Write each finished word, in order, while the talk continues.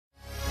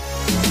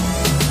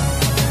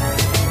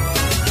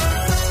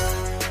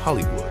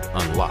Hollywood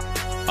Unlocked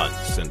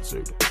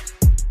Uncensored.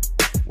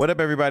 What up,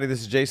 everybody?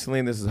 This is Jason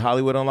Lee. This is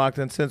Hollywood Unlocked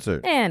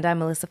Uncensored. And I'm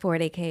Melyssa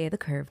Ford, a.k.a. The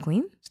Curve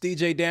Queen. It's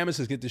DJ Damas.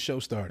 Let's get the show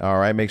started. All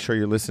right. Make sure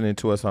you're listening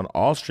to us on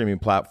all streaming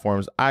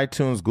platforms,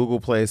 iTunes, Google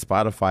Play,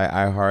 Spotify,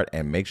 iHeart,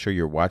 and make sure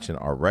you're watching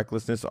our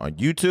Recklessness on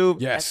YouTube.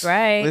 Yes. That's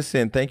right.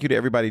 Listen, thank you to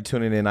everybody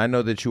tuning in. I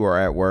know that you are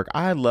at work.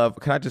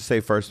 Can I just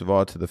say, first of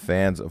all, to the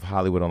fans of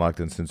Hollywood Unlocked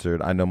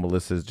Uncensored, I know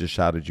Melissa's just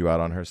shouted you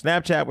out on her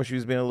Snapchat when she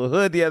was being a little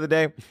hood the other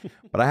day.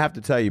 But I have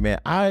to tell you, man,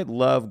 I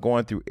love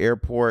going through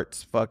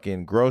airports,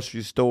 fucking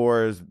grocery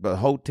stores,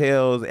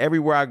 hotels,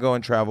 everywhere I go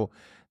and travel.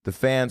 The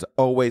fans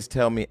always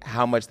tell me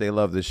how much they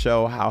love the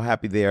show, how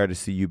happy they are to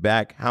see you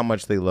back, how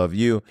much they love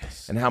you,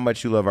 and how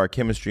much you love our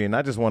chemistry. And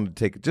I just wanted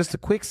to take just a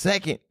quick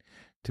second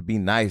to be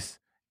nice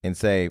and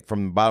say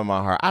from the bottom of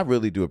my heart, I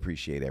really do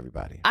appreciate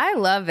everybody. I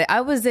love it.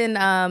 I was in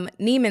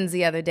Neiman's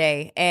the other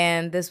day,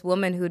 and this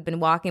woman who'd been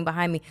walking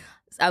behind me,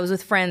 I was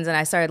with friends, and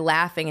I started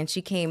laughing, and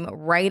she came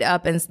right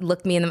up and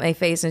looked me in my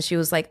face, and she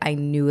was like, I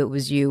knew it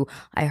was you.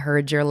 I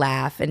heard your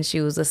laugh. And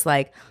she was just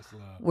like,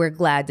 we're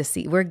glad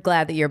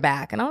that you're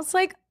back. And I was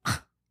like, I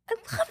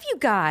love you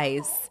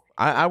guys.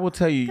 I will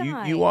tell you,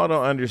 you all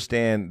don't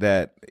understand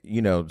that,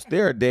 you know,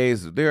 there are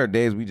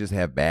days we just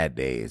have bad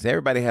days.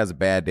 Everybody has a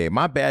bad day.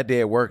 My bad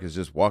day at work is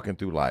just walking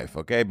through life,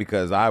 okay?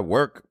 Because I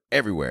work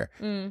everywhere.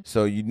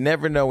 So you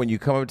never know when you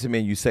come up to me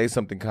and you say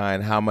something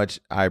kind, how much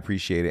I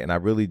appreciate it. And I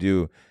really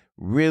do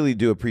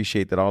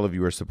appreciate that all of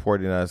you are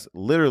supporting us,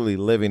 literally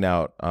living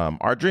out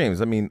our dreams.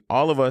 I mean,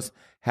 all of us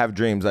have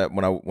dreams.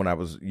 When I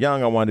was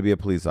young, I wanted to be a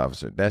police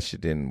officer. That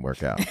shit didn't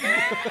work out.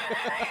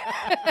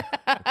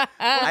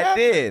 I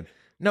did.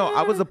 No,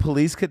 I was a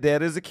police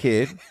cadet as a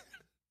kid.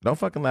 Don't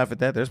fucking laugh at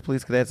that. There's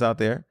police cadets out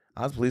there.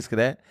 I was a police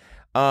cadet.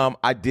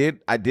 I did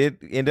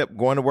end up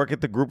going to work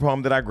at the group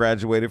home that I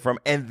graduated from,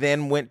 and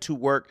then went to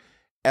work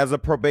as a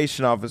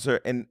probation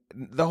officer. And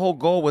the whole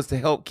goal was to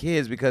help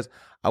kids because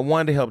I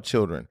wanted to help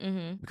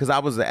children because I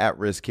was an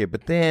at-risk kid.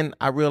 But then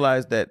I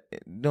realized that, you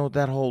know,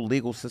 that whole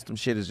legal system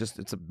shit is just,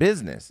 it's a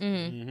business.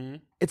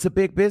 It's a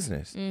big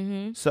business.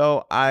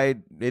 So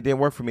it didn't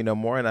work for me no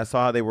more. And I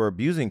saw how they were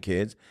abusing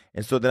kids.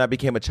 And so then I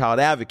became a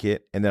child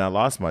advocate. And then I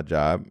lost my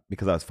job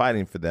because I was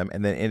fighting for them,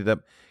 and then ended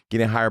up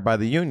getting hired by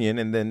the union.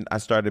 And then I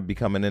started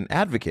becoming an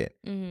advocate.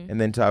 And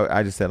then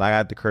I just said, I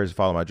had the courage to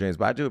follow my dreams.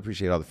 But I do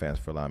appreciate all the fans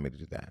for allowing me to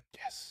do that.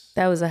 Yes.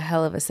 That was a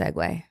hell of a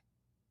segue.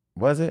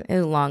 Was it? It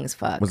was long as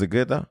fuck. Was it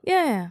good though?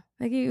 Yeah.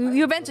 Like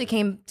you eventually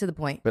came to the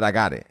point. But I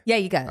got it. Yeah,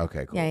 you got it.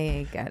 Okay, cool. Yeah,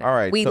 you got it. All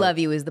right. We so love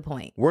you is the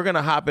point. We're going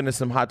to hop into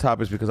some hot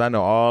topics because I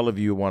know all of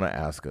you want to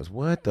ask us,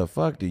 what the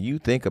fuck do you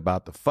think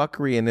about the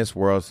fuckery in this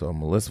world? So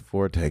Melyssa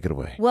Ford, take it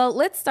away. Well,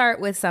 let's start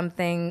with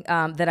something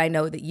that I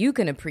know that you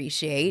can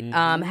appreciate.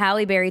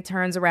 Halle Berry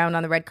turns around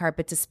on the red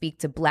carpet to speak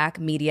to Black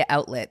media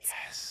outlets.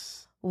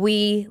 Yes.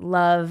 We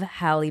love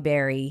Halle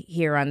Berry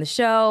here on the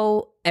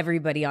show.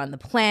 Everybody on the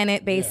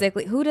planet,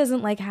 basically. Who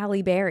doesn't like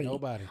Halle Berry?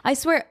 Nobody. I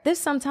swear, there's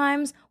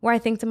sometimes where I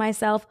think to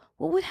myself,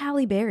 what would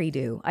Halle Berry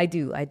do? I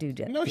do.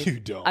 No,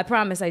 you don't. I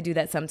promise I do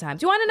that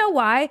sometimes. You want to know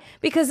why?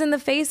 Because in the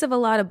face of a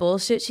lot of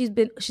bullshit,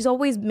 she's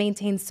always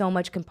maintained so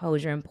much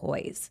composure and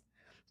poise.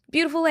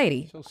 Beautiful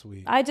lady. So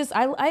sweet. I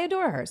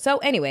adore her. So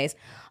anyways,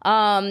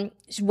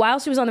 while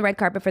she was on the red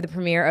carpet for the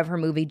premiere of her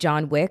movie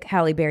John Wick,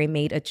 Halle Berry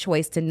made a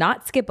choice to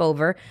not skip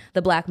over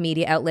the Black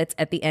media outlets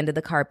at the end of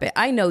the carpet.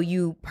 I know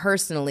you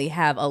personally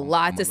have a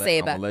lot to say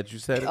about. I'm gonna let you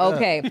set it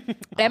Okay.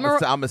 I'm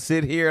gonna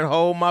sit here and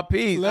hold my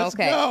peace. Let's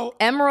go.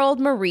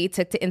 Emerald Marie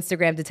took to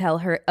Instagram to tell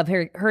her of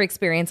her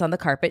experience on the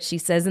carpet. She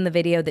says in the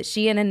video that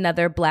she and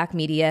another Black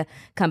media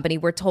company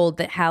were told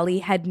that Halle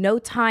had no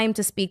time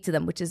to speak to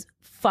them, which is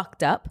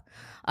fucked up.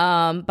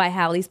 By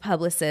Halle's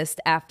publicist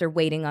after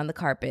waiting on the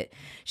carpet.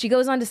 She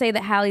goes on to say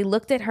that Halle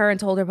looked at her and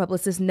told her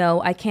publicist,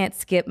 no, I can't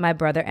skip my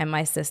brother and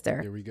my sister.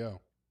 Here we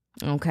go.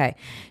 Okay.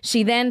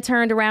 She then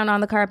turned around on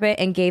the carpet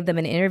and gave them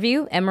an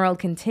interview. Emerald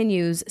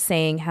continues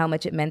saying how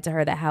much it meant to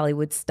her that Halle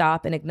would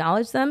stop and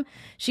acknowledge them.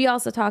 She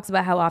also talks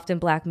about how often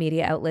Black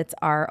media outlets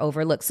are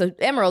overlooked. So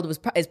Emerald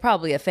is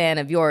probably a fan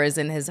of yours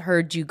and has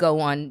heard you go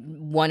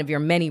on one of your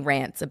many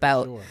rants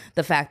about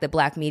the fact that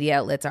Black media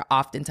outlets are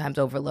oftentimes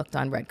overlooked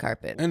on red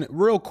carpet. And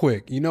real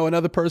quick, you know,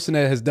 another person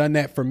that has done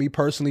that for me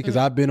personally, because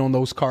I've been on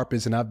those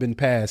carpets and I've been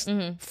past,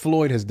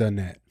 Floyd has done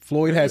that.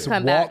 Floyd has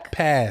walked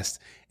past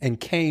and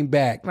came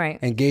back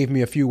and gave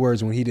me a few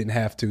words when he didn't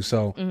have to.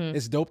 So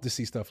it's dope to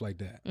see stuff like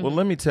that. Well,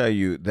 let me tell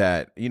you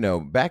that, you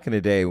know, back in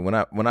the day when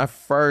I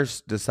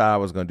first decided I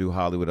was going to do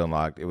Hollywood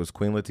Unlocked, it was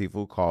Queen Latifah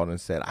who called and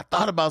said, I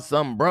thought about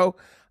something, bro.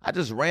 I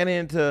just ran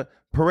into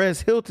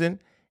Perez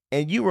Hilton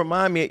and you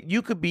remind me,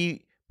 you could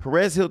be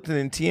Perez Hilton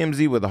in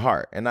TMZ with a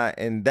heart. And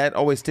that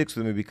always sticks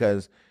with me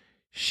because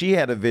she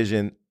had a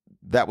vision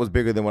that was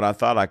bigger than what I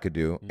thought I could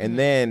do. And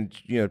then,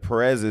 you know,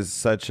 Perez is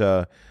such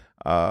an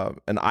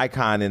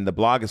icon in the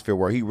blogosphere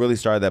where he really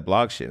started that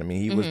blog shit. I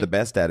mean, he was the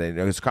best at it. You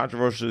know, as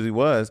controversial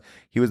as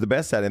he was the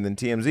best at it. And then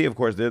TMZ, of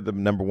course, they're the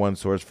number one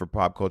source for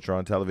pop culture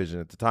on television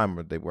at the time.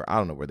 Or they were, I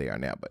don't know where they are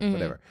now, but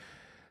whatever.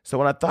 So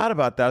when I thought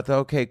about that, I thought,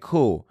 okay,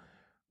 cool.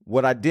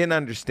 what I didn't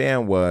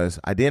understand was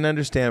I didn't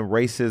understand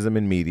racism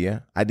in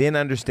media. I didn't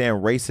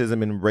understand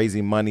racism in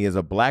raising money as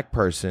a black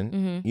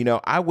person. You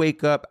know, I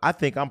wake up, I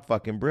think I'm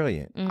fucking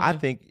brilliant. I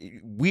think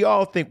we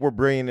all think we're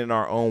brilliant in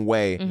our own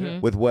way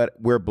with what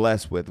we're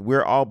blessed with.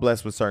 We're all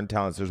blessed with certain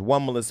talents. There's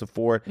one Melyssa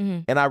Ford,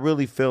 and I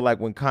really feel like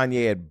when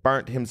Kanye had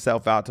burnt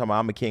himself out talking about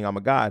I'm a king, I'm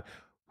a god,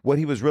 what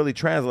he was really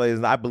translating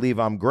is I believe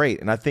I'm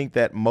great. And I think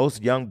that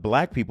most young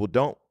black people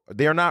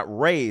they're not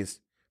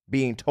raised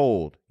being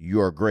told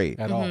you're great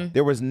at all.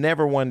 There was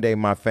never one day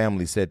my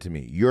family said to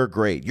me, you're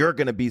great. You're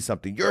going to be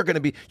something. You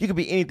can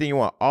be anything you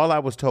want. All I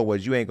was told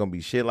was you ain't going to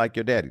be shit like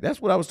your daddy.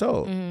 That's what I was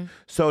told.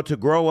 So to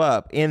grow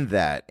up in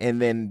that and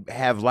then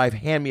have life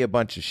hand me a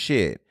bunch of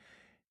shit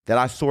that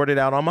I sorted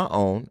out on my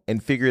own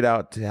and figured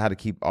out how to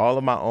keep all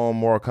of my own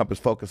moral compass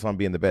focused on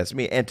being the best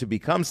me and to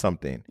become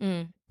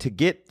something, to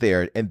get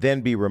there and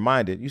then be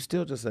reminded, you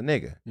still just a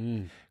nigga.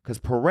 Because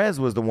Perez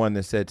was the one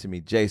that said to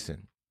me,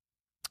 Jason,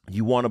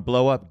 you want to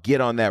blow up?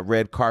 Get on that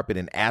red carpet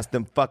and ask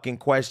them fucking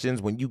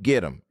questions when you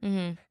get them.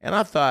 And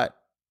I thought,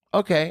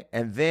 okay.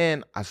 And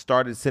then I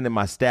started sending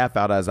my staff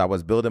out as I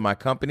was building my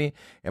company.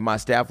 And my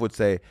staff would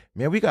say,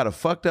 man, we got a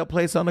fucked up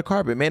place on the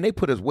carpet. Man, they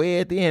put us way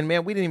at the end.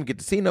 Man, we didn't even get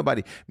to see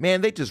nobody. Man,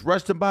 they just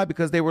rushed them by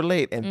because they were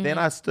late. And then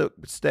I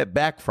stepped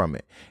back from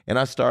it. And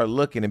I started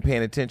looking and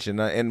paying attention.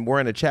 And we're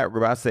in a chat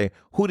room. I say,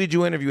 who did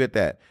you interview at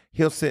that?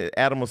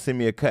 Adam will send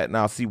me a cut and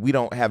I'll see we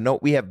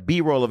have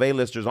B-roll of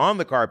A-listers on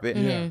the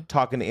carpet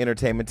talking to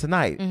Entertainment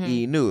Tonight,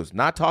 E! News,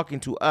 not talking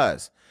to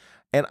us.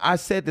 And I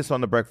said this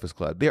on The Breakfast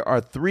Club. There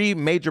are 3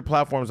 major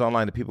platforms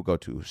online that people go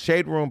to.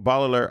 Shade Room,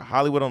 Ball Alert,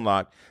 Hollywood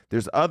Unlocked.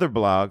 There's other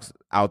blogs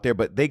out there,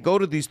 but they go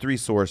to these 3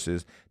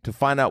 sources to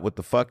find out what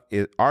the fuck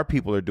our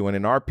people are doing,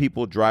 and our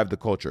people drive the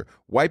culture.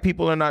 White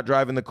people are not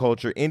driving the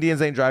culture.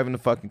 Indians ain't driving the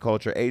fucking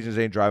culture. Asians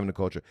ain't driving the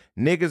culture.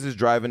 Niggas is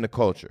driving the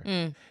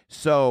culture.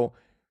 So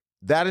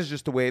that is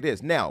just the way it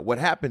is. Now, what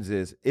happens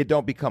is it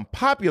don't become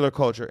popular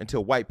culture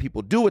until white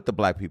people do what the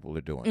black people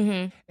are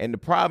doing. And the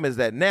problem is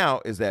that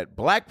now is that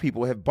black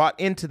people have bought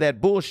into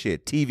that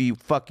bullshit. TV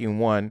fucking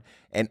One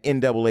and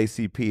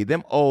NAACP,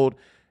 them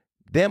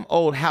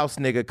old house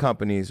nigga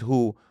companies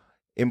who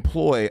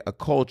employ a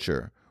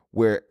culture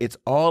where it's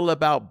all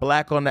about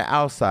black on the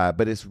outside,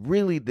 but it's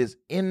really this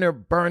inner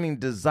burning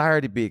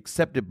desire to be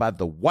accepted by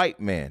the white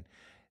man.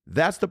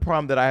 That's the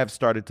problem that I have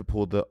started to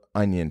pull the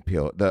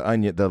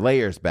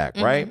layers back,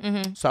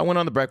 right? So I went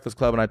on The Breakfast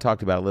Club and I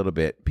talked about it a little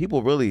bit.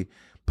 People really,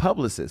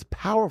 publicists,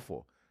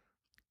 powerful.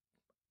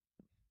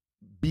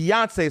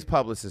 Beyonce's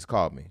publicist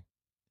called me.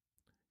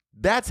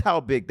 That's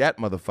how big that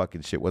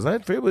motherfucking shit was.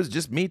 If it was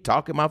just me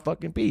talking my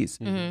fucking piece,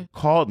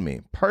 called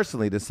me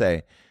personally to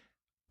say,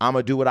 I'm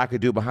going to do what I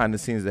could do behind the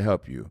scenes to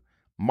help you.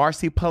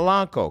 Marcy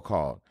Polanco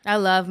called. I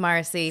love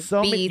Marcy.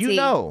 So many, you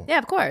know. Yeah,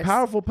 of course.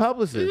 Powerful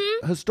publicists.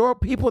 Historic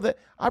people that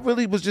I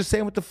really was just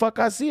saying what the fuck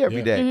I see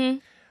every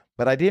day.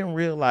 But I didn't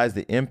realize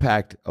the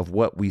impact of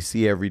what we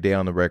see every day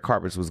on the red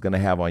carpets was going to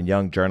have on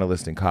young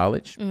journalists in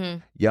college,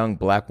 young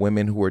black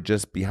women who are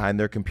just behind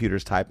their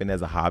computers typing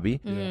as a hobby,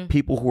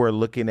 people who are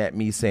looking at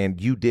me saying,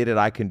 you did it,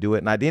 I can do it.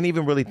 And I didn't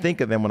even really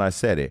think of them when I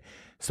said it.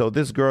 So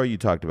this girl you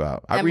talked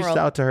about, I reached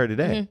out to her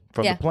today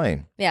from the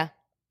plane. Yeah.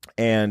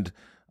 And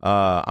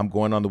I'm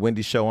going on the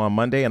Wendy show on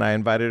Monday, and I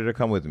invited her to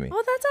come with me.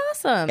 Oh,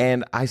 that's awesome.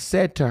 And I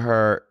said to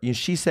her,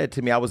 she said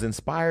to me, I was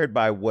inspired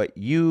by what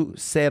you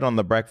said on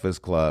The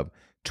Breakfast Club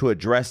to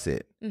address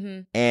it.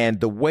 And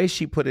the way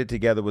she put it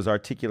together was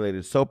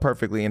articulated so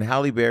perfectly. And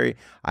Halle Berry,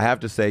 I have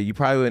to say, you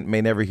probably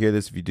may never hear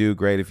this. If you do,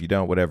 great. If you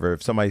don't, whatever.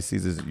 If somebody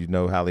sees this, you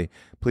know Halle,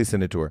 please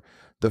send it to her.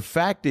 The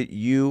fact that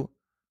you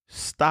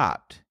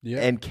stopped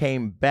and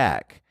came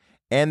back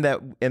and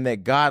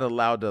that God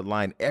allowed to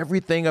line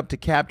everything up to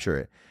capture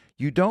it,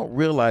 you don't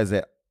realize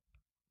that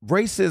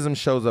racism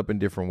shows up in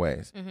different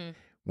ways.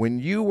 When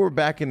you were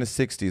back in the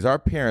 60s, our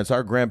parents,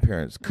 our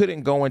grandparents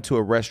couldn't go into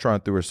a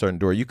restaurant through a certain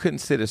door. You couldn't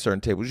sit at certain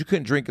tables. You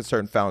couldn't drink at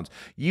certain fountains.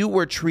 You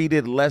were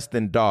treated less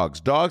than dogs.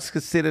 Dogs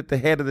could sit at the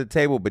head of the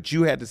table, but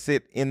you had to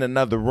sit in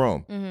another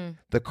room.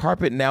 The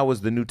carpet now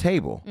is the new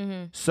table.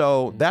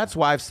 So that's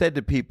why I've said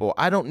to people,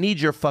 I don't need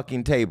your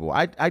fucking table.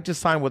 I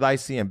just signed with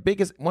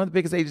ICM, one of the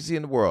biggest agencies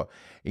in the world.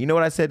 And you know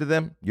what I said to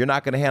them? You're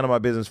not going to handle my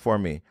business for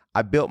me.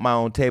 I built my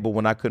own table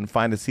when I couldn't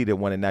find a seat at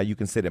one, and now you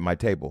can sit at my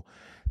table.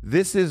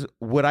 This is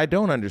what I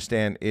don't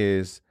understand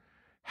is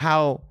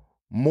how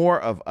more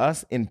of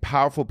us in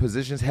powerful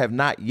positions have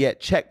not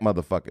yet checked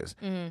motherfuckers.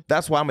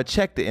 That's why I'm going to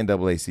check the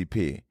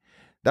NAACP.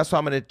 That's why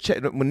I'm going to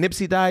check. When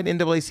Nipsey died,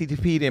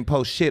 NAACP didn't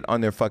post shit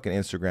on their fucking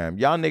Instagram.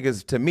 Y'all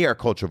niggas, to me, are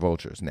culture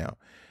vultures now.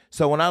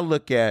 So when I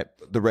look at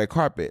the red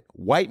carpet,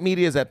 white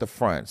media is at the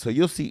front. So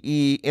you'll see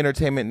E!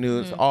 Entertainment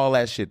News, all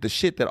that shit. The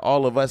shit that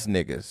all of us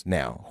niggas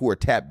now who are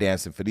tap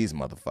dancing for these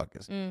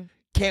motherfuckers.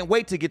 Can't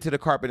wait to get to the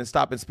carpet and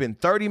stop and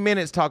spend 30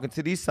 minutes talking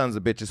to these sons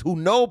of bitches who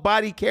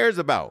nobody cares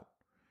about.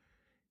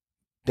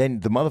 Then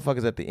the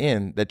motherfuckers at the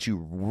end that you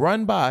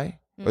run by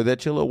or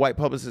that your little white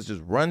publicist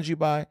just runs you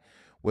by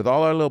with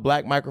all our little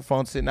black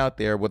microphones sitting out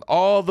there, with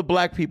all the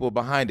black people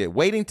behind it,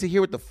 waiting to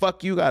hear what the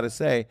fuck you got to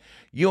say,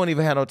 you don't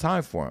even have no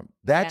time for them.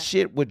 That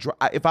shit would,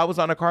 if I was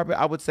on the carpet,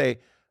 I would say,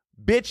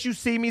 bitch, you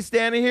see me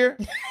standing here?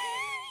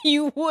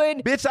 You would.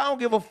 Bitch, I don't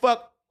give a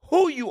fuck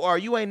who you are.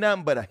 You ain't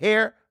nothing but a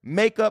hair,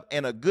 makeup,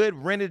 and a good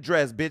rented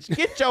dress, bitch.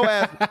 Get your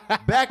ass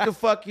back the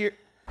fuck here.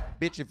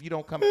 Bitch, if you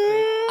don't come and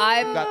say,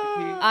 you got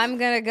the keys. I'm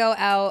going to go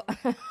out.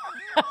 Bitch,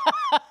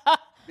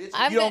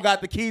 if you don't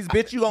got the keys,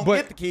 bitch, you gonna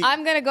get the keys.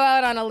 I'm going to go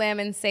out on a limb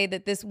and say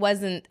that this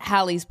wasn't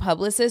Halle's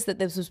publicist, that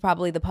this was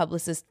probably the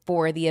publicist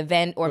for the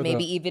event or for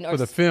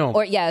the film.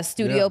 Or a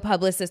studio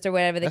publicist or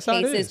whatever the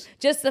case is.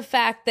 Just the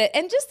fact that,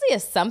 and just the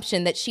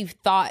assumption that she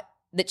thought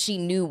that she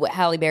knew what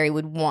Halle Berry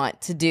would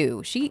want to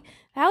do.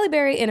 Halle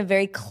Berry, in a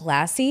very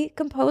classy,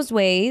 composed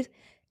way,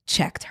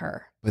 checked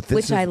her.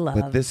 Which I love.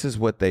 But this is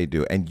what they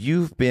do. And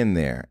you've been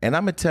there. And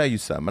I'm going to tell you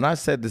something. And I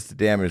said this to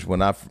Damage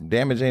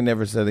Damage ain't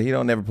never said it. He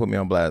don't never put me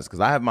on blast because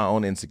I have my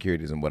own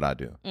insecurities in what I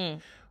do.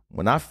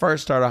 When I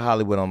first started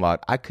Hollywood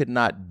Unlocked, I could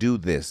not do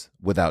this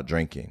without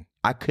drinking.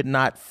 I could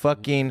not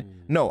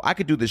I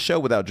could do the show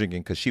without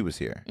drinking because she was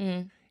here.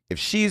 If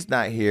she's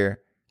not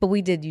here. But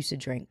we did used to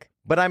drink.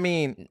 But I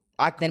mean,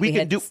 we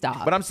could do.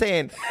 Stop. But I'm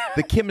saying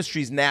the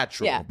chemistry's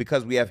natural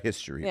because we have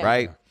history,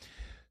 right?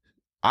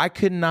 I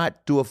could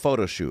not do a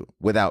photo shoot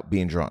without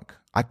being drunk.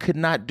 I could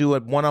not do a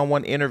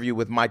one-on-one interview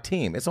with my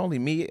team. It's only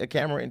me, a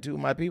camera, and two of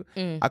my people.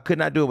 I could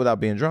not do it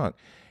without being drunk.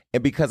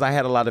 And because I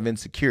had a lot of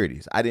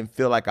insecurities, I didn't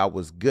feel like I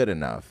was good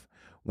enough.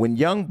 When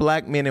young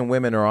black men and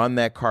women are on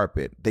that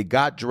carpet, they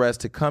got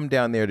dressed to come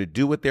down there to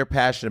do what they're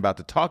passionate about,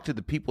 to talk to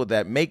the people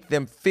that make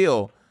them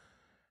feel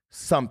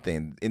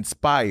something,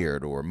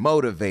 inspired or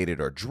motivated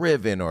or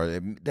driven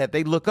or that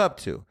they look up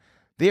to.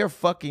 They're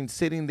fucking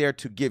sitting there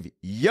to give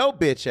yo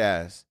bitch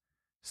ass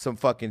some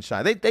fucking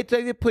shine.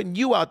 They're putting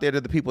you out there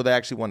to the people that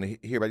actually want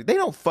to hear about it. They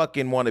don't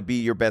fucking want to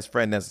be your best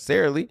friend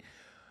necessarily.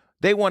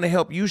 They want to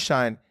help you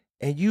shine,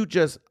 and you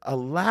just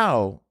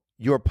allow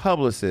your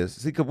publicist.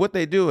 See, because what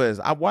they do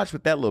is, I watched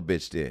what that little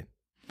bitch did.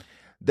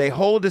 They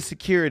hold the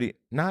security,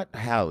 not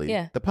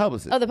Halle, the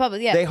publicist. Oh, the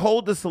publicist, yeah. They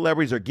hold the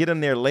celebrities or get them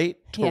there late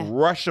to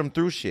rush them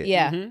through shit.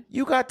 Yeah.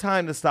 You got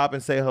time to stop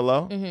and say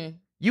hello?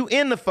 You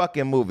in the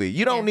fucking movie.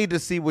 You don't need to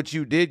see what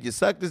you did. You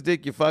sucked his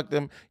dick, you fucked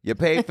him, you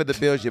paid for the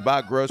bills, you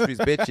bought groceries,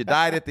 bitch, you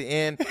died at the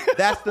end.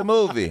 That's the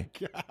movie.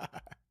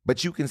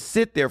 But you can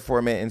sit there for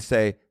a minute and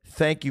say,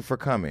 thank you for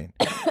coming.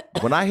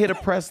 When I hit a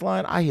press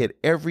line, I hit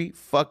every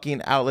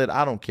fucking outlet.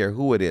 I don't care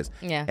who it is.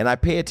 Yeah. And I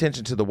pay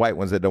attention to the white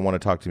ones that don't want to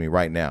talk to me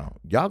right now.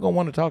 Y'all gonna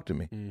want to talk to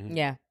me.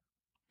 Yeah.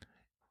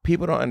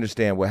 People don't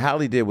understand what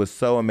Halle did was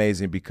so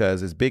amazing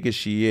because as big as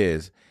she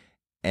is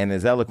and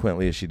as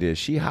eloquently as she did,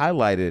 she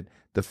highlighted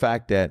the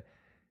fact that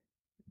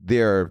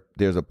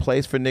there's a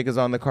place for niggas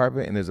on the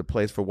carpet and there's a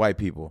place for white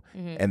people.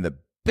 And the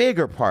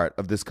bigger part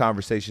of this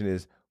conversation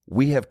is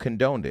we have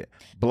condoned it.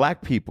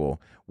 Black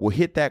people will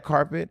hit that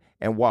carpet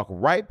and walk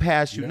right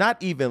past you,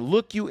 not even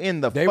look you in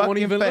the fucking won't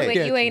even face. look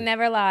But you ain't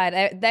never lied.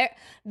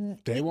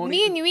 They won't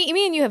me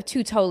and you have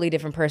two totally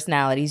different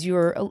personalities.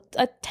 You're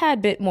a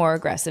tad bit more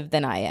aggressive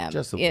than I am.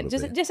 Just a little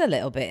bit. Just a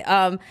little bit.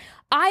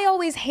 I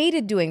always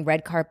hated doing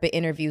red carpet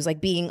interviews,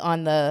 like being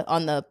on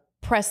the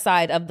press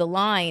side of the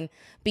line,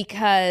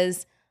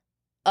 because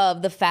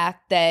of the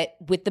fact that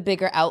with the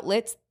bigger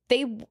outlets,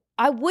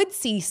 I would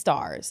see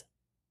stars,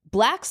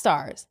 black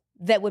stars,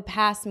 that would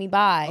pass me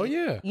by. Oh,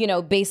 yeah. You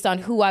know, based on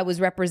who I was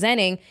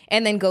representing,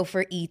 and then go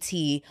for ET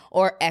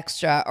or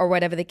Extra or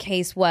whatever the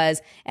case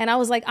was. And I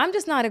was like, I'm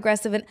just not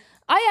aggressive. And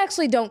I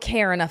actually don't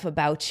care enough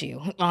about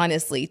you,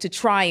 honestly, to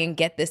try and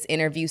get this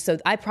interview. So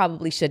I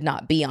probably should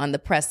not be on the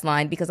press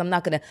line, because I'm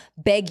not going to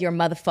beg your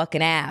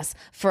motherfucking ass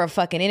for a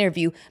fucking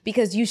interview,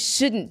 because you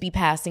shouldn't be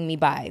passing me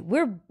by.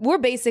 We're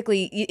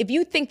basically, if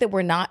you think that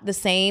we're not the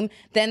same,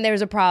 then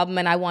there's a problem,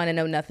 and I want to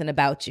know nothing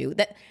about you.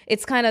 That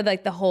it's kind of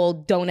like the whole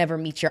don't ever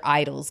meet your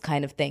idols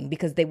kind of thing,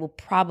 because they will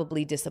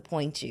probably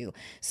disappoint you.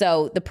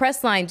 So the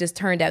press line just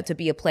turned out to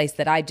be a place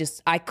that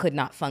I could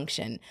not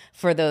function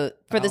for the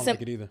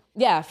like it either.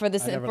 Yeah, for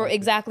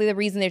exactly the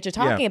reason that you're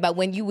talking about.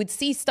 When you would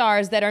see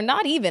stars that are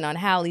not even on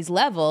Halle's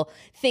level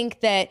think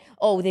that,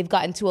 oh, they've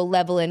gotten to a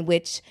level in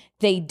which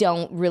they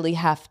don't really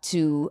have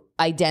to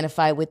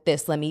identify with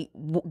this. Let me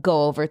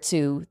go over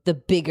to the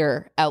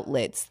bigger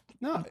outlets.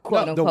 No,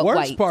 quote the unquote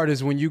worst white. part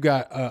is when you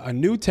got a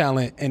new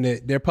talent and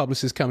their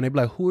publicist coming, they be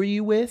like, who are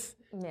you with?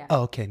 Yeah.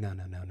 Oh, okay, no.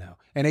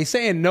 And they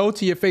saying no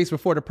to your face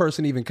before the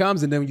person even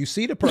comes. And then when you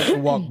see the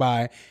person walk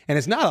by, and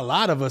it's not a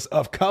lot of us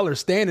of color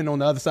standing on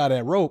the other side of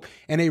that rope,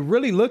 and they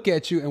really look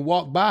at you and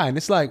walk by. And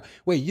it's like,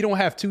 wait, you don't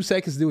have 2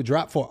 seconds to do a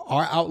drop for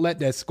our outlet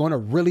that's going to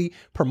really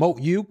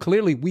promote you?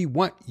 Clearly, we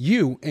want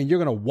you, and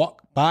you're going to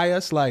walk by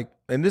us like...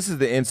 And this is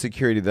the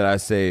insecurity that I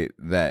say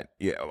that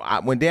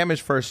when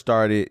Damage first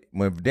started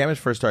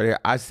here,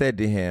 I said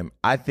to him,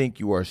 I think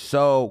you are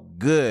so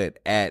good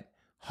at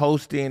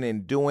hosting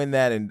and doing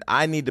that, and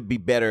I need to be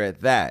better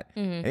at that.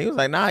 And he was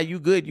like, nah, you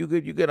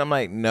good. I'm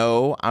like,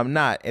 no, I'm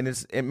not. And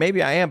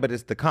maybe I am, but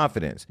it's the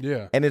confidence.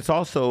 Yeah. And it's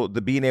also the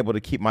being able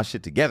to keep my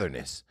shit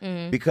togetherness.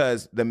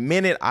 Because the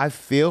minute I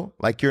feel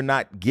like you're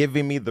not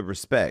giving me the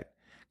respect,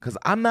 because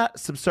I'm not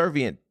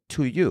subservient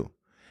to you.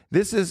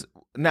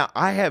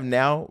 I have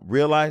now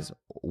realized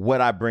what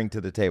I bring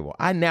to the table.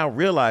 I now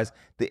realize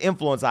the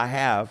influence I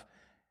have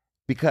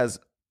because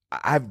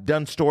I've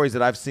done stories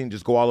that I've seen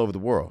just go all over the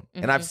world.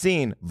 And I've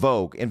seen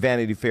Vogue and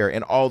Vanity Fair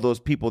and all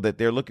those people that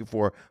they're looking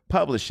for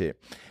publish it.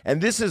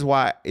 And this is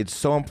why it's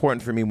so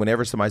important for me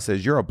whenever somebody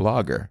says, you're a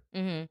blogger.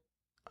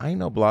 I ain't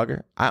no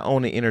blogger. I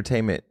own an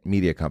entertainment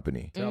media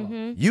company.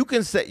 You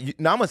can say,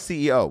 now I'm a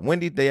CEO.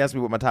 Wendy, they asked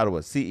me what my title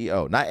was.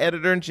 CEO. Not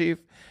editor-in-chief,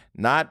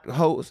 not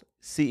host,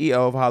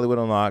 CEO of Hollywood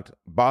Unlocked,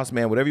 boss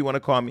man, whatever you want to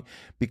call me,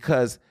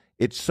 because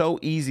it's so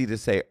easy to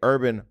say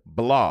urban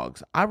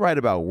blogs. I write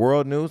about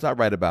world news. I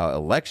write about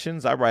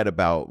elections. I write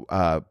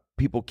about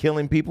people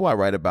killing people. I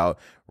write about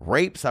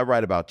rapes. I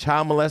write about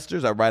child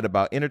molesters. I write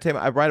about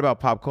entertainment. I write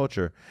about pop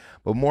culture.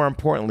 But more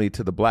importantly,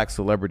 to the black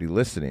celebrity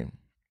listening,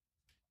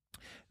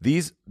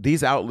 these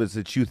outlets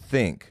that you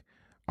think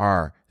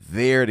are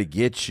there to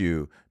get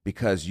you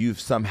because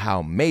you've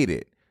somehow made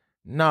it.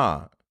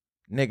 Nah,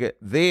 nigga,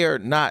 they're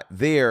not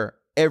there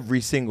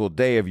every single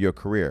day of your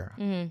career.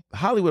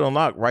 Hollywood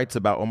Unlocked writes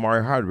about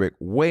Omari Hardwick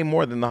way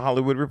more than the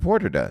Hollywood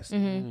Reporter does.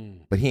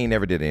 But he ain't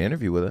never did an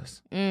interview with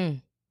us.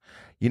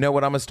 You know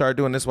what I'm going to start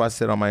doing? This is what I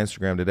said on my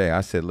Instagram today.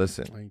 I said,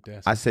 listen,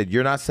 I said,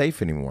 you're not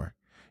safe anymore.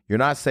 You're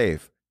not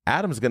safe.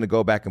 Adam's going to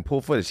go back and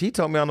pull footage. He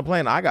told me on the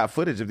plane, I got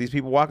footage of these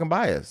people walking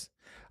by us.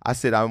 I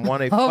said, I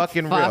want a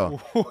fucking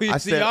real. I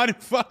said,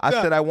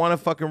 I want a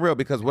fucking real,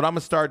 because what I'm going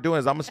to start doing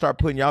is I'm going to start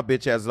putting y'all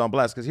bitch asses on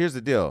blast. Because here's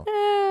the deal.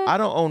 I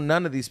don't own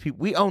none of these people.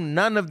 We own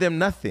none of them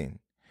nothing.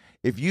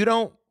 If you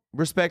don't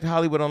respect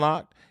Hollywood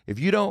Unlocked, if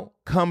you don't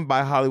come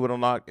by Hollywood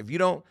Unlocked, if you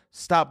don't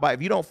stop by,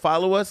 if you don't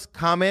follow us,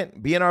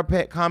 comment, be in our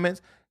pet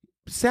comments.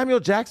 Samuel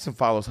Jackson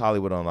follows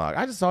Hollywood Unlocked.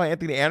 I just saw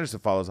Anthony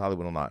Anderson follows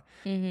Hollywood Unlocked.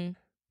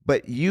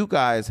 But you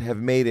guys have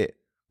made it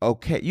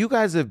okay. You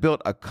guys have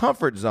built a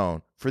comfort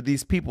zone for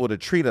these people to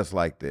treat us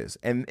like this.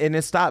 And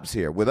it stops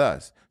here with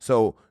us.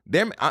 So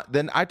then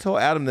I told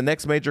Adam, the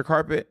next major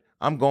carpet,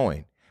 I'm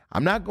going.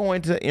 I'm not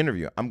going to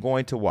interview. I'm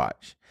going to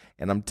watch.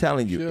 And I'm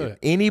telling you, if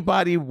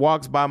anybody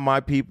walks by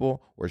my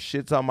people or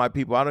shits on my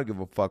people, I don't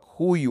give a fuck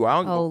who you are. I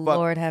don't give a fuck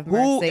Lord have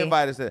who mercy.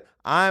 invited us.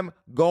 I'm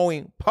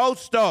going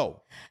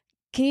posto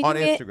on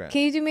Instagram.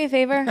 Can you do me a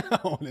favor?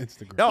 On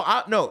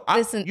Instagram.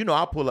 Listen,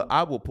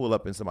 I will pull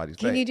up in somebody's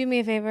face. Can you do me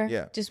a favor?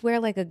 Yeah. Just wear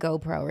like a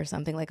GoPro or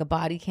something, like a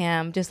body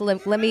cam. Just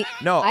let me.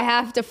 No. I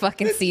have to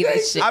fucking see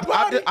this shit.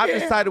 I've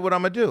decided what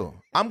I'm going to do.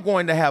 I'm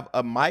going to have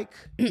a mic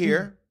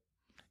here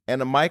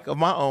and a mic of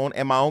my own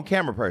and my own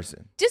camera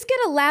person. Just get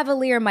a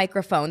lavalier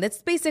microphone.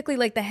 That's basically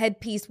like the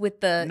headpiece with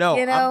the,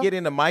 I'm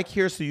getting a mic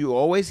here so you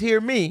always hear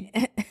me.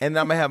 And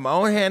I'm going to have my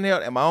own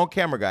handheld and my own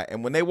camera guy.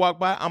 And when they walk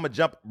by, I'm going to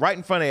jump right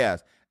in front of their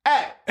ass.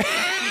 Hey!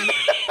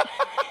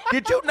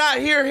 Did you not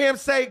hear him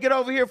say, get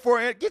over here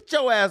for it? Get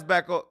your ass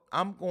back up.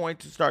 I'm going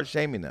to start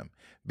shaming them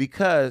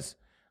because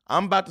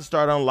I'm about to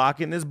start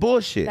unlocking this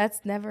bullshit.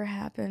 That's never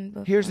happened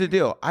before. Here's the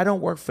deal. I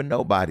don't work for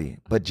nobody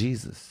but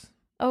Jesus.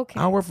 Okay.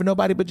 I don't work for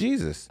nobody but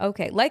Jesus.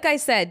 Okay. Like I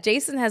said,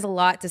 Jason has a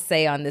lot to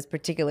say on this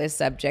particular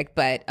subject,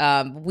 but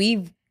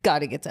we've got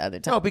to get to other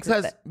topics.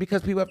 No,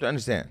 because people have to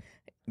understand.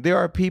 There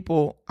are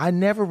people, I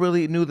never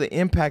really knew the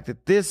impact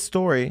that this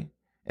story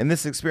and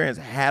this experience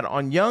had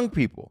on young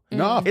people.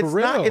 No, for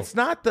real. It's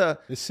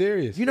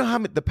serious. You know how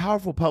the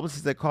powerful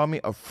publicists that call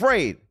me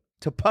afraid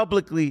to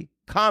publicly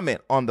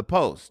comment on the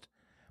post,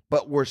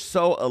 but we're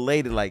so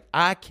elated. Like,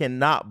 I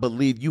cannot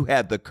believe you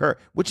had the courage.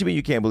 What you mean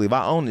you can't believe?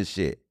 I own this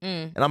shit.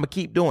 And I'm going to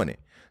keep doing it.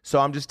 So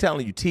I'm just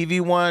telling you,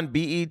 TV One,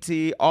 BET,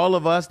 all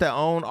of us that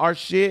own our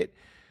shit.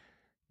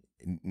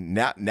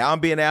 Now I'm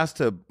being asked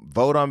to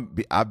vote on.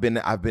 I've been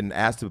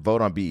asked to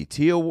vote on BET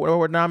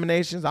award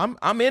nominations.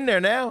 I'm in there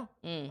now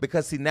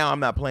because see, now I'm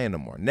not playing no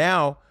more.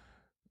 Now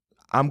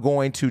I'm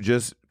going to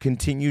just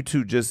continue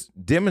to just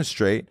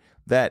demonstrate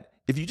that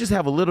if you just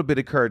have a little bit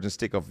of courage and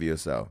stick up for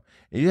yourself,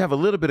 and you have a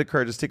little bit of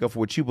courage to stick up for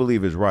what you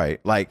believe is right,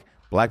 like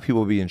black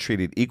people being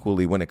treated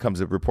equally when it comes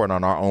to reporting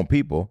on our own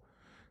people,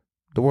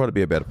 the world would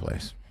be a better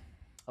place.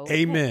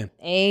 Okay.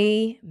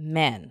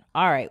 Amen.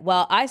 All right.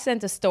 Well, I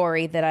sent a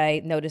story that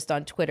I noticed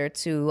on Twitter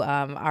to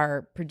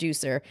our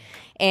producer,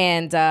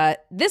 and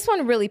this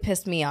one really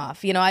pissed me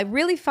off. You know, I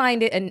really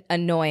find it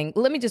annoying.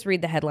 Let me just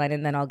read the headline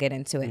and then I'll get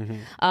into it.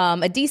 A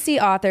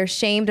DC author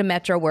shamed a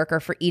Metro worker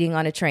for eating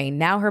on a train.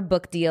 Now her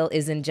book deal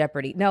is in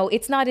jeopardy. No,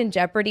 it's not in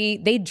jeopardy.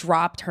 They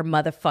dropped her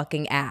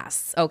motherfucking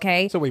ass.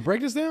 Okay. So wait,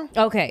 break this down.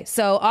 Okay.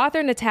 So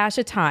author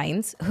Natasha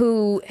Tynes,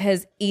 who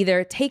has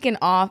either taken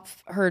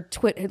off her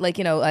Twitter,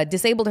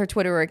 disabled her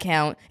Twitter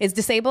account, is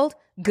disabled.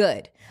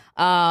 Good.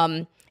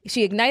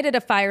 She ignited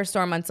a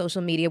firestorm on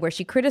social media where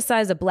she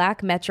criticized a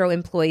black Metro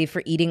employee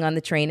for eating on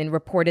the train and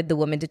reported the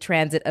woman to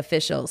transit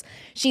officials.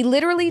 She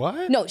literally,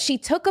 she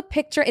took a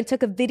picture and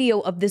took a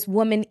video of this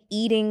woman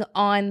eating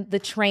on the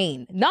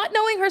train, not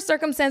knowing her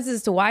circumstances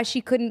as to why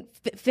she couldn't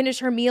finish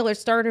her meal or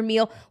start her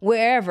meal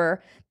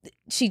wherever.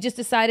 She just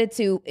decided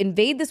to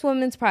invade this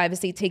woman's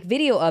privacy, take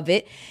video of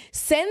it,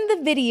 send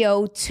the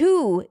video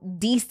to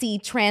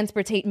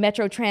DC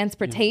Metro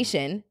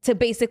Transportation to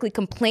basically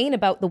complain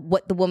about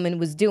what the woman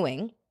was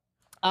doing.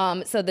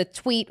 So the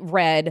tweet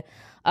read,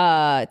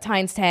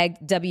 Times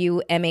tagged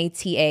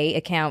WMATA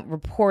account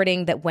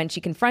reporting that when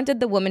she confronted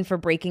the woman for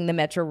breaking the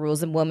Metro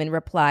rules, the woman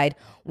replied,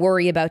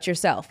 "Worry about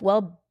yourself."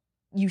 Well,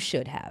 you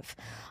should have.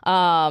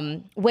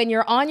 When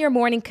you're on your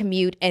morning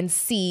commute and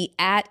see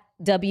at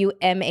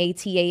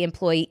WMATA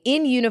employee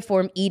in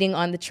uniform eating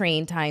on the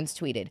train, Times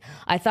tweeted,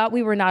 "I thought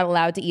we were not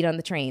allowed to eat on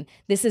the train.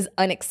 This is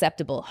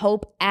unacceptable.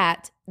 Hope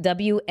at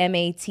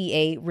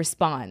WMATA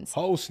responds."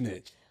 Whole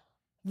snitch.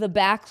 The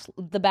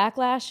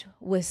backlash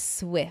was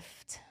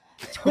swift.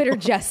 Twitter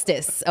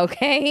justice,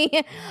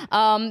 okay?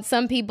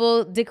 Some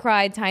people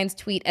decried Times'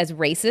 tweet as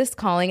racist,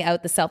 calling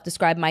out the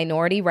self-described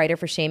minority writer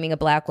for shaming a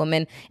black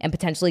woman and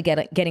potentially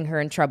getting her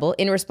in trouble.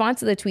 In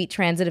response to the tweet,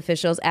 transit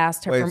officials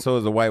asked her... so it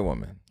was a white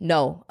woman?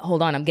 No,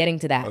 hold on, I'm getting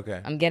to that.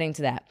 Okay. I'm getting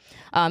to that.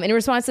 In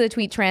response to the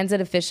tweet,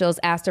 transit officials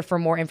asked her for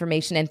more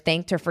information and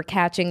thanked her for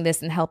catching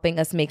this and helping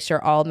us make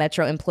sure all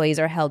Metro employees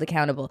are held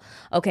accountable.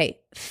 Okay,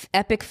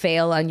 epic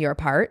fail on your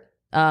part.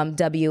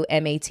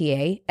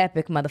 WMATA,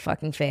 epic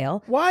motherfucking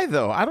fail. Why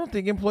though? I don't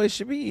think employees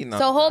should be eating.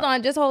 So hold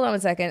on 1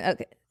 second.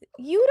 Okay,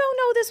 you don't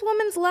know this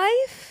woman's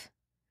life.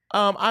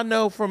 I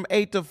know from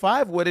 8 to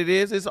 5 what it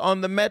is. It's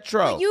on the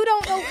Metro. But you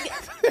don't know.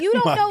 You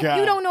don't know. God.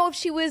 You don't know if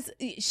she was.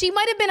 She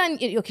might have been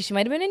on. Okay, she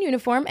might have been in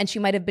uniform, and she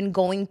might have been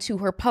going to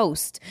her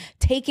post,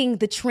 taking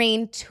the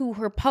train to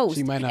her post.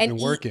 She might not have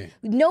been working.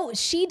 No,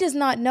 she does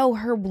not know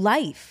her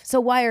life. So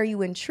why are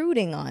you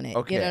intruding on it?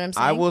 Okay, you know what I'm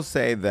saying? I will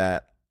say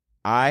that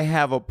I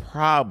have a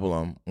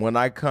problem when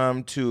I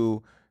come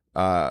to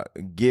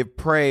give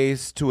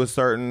praise to a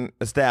certain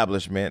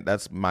establishment.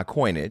 That's my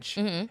coinage.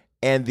 Mm-hmm.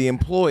 And the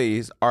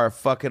employees are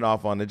fucking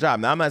off on the job.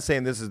 Now, I'm not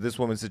saying this is this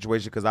woman's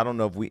situation because I don't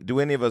know if do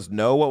any of us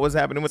know what was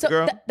happening with the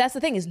girl? That's the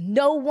thing is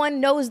no one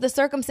knows the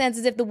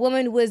circumstances if the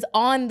woman was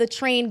on the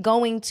train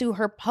going to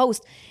her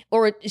post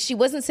or she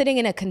wasn't sitting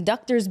in a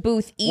conductor's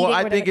booth eating. Well,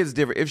 I think it's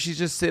different. If she's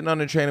just sitting on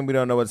the train and we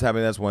don't know what's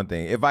happening, that's one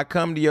thing. If I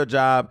come to your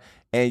job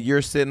and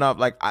you're sitting up,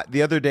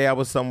 the other day I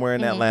was somewhere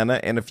in Atlanta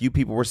and a few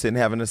people were sitting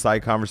having a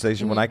side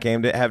conversation when I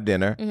came to have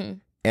dinner. Mm-hmm.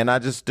 And I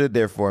just stood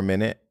there for a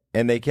minute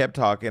and they kept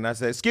talking. I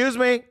said, "Excuse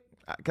me.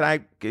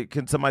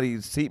 Can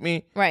somebody seat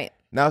me?" Right.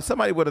 Now, if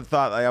somebody would have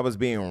thought I was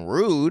being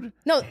rude.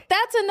 No,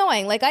 that's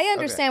annoying. Like, I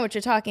understand what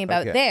you're talking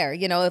about there.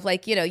 You know, if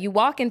you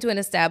walk into an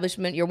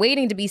establishment, you're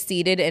waiting to be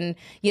seated and,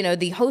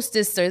 the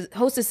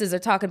hostesses are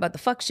talking about the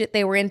fuck shit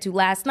they were into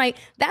last night.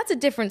 That's a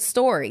different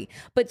story.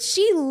 But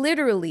she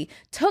literally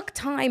took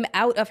time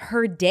out of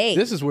her day.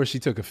 This is where she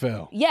took a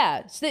fail.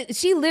 Yeah.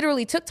 She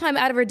literally took time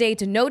out of her day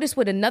to notice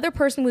what another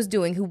person was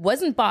doing who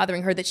wasn't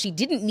bothering her, that she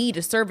didn't need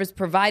a service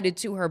provided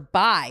to her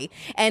by,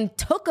 and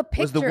took a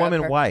picture of her. Was the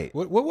woman white?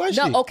 What was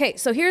she? No, okay.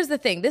 So here's the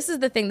thing. This is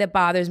the thing that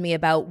bothers me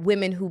about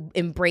women who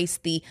embrace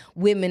the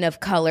women of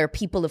color,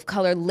 people of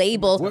color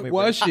label. What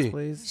was she?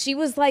 She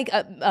was like,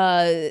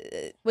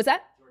 what's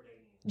that?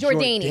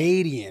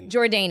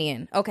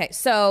 Jordanian. Okay.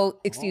 So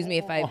excuse me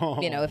if I,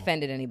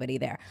 offended anybody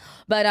there.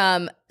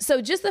 But so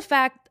just the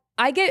fact,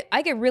 I get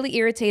really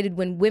irritated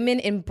when women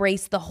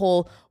embrace the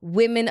whole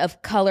women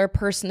of color,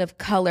 person of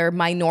color,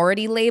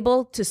 minority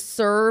label to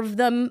serve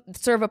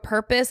a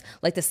purpose,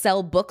 like to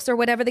sell books or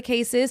whatever the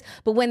case is.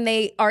 But when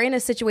they are in a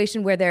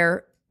situation where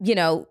they're,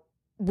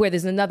 where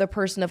there's another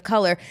person of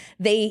color,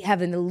 they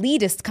have an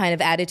elitist kind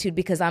of attitude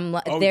because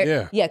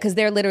because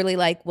they're literally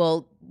like,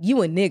 well,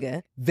 you a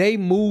nigga. They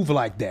move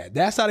like that.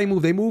 That's how they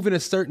move. They move in a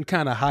certain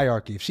kind of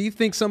hierarchy. If she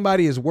thinks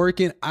somebody is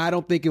working, I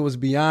don't think it was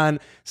beyond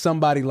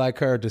somebody like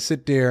her to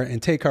sit there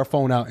and take her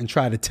phone out and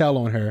try to tell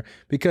on her,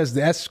 because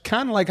that's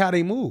kind of like how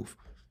they move.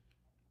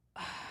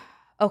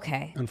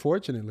 Okay.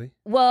 Unfortunately.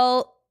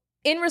 Well,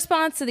 in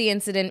response to the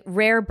incident,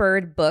 Rare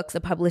Bird Books, a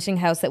publishing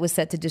house that was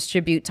set to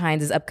distribute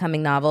Tynes'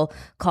 upcoming novel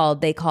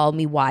called They Call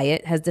Me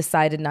Wyatt, has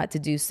decided not to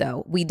do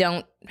so. We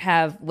don't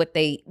have what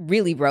they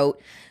really wrote,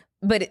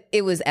 but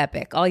it was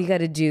epic. All you got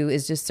to do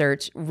is just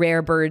search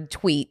Rare Bird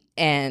tweet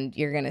and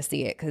you're going to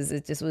see it, because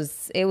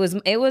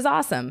it was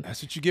awesome.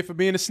 That's what you get for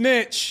being a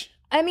snitch.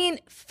 I mean,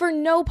 for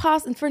no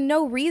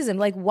reason.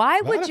 Like,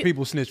 why would you?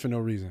 People snitch for no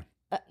reason.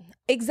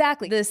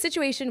 Exactly. The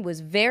situation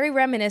was very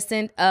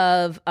reminiscent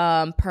of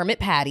Permit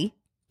Patty,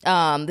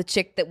 the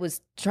chick that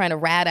was trying to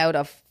rat out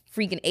a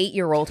freaking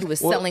 8-year-old who was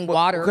selling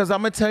water. Because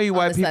I'm going to tell you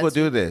why people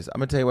do this.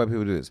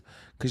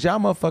 Because y'all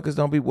motherfuckers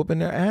don't be whooping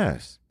their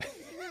ass.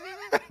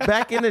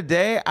 Back in the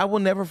day, I will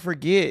never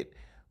forget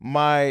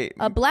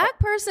a black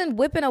person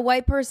whipping a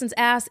white person's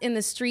ass in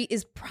the street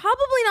is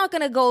probably not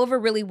going to go over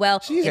really well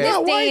She's in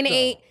not this day white, and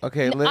age.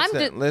 Okay,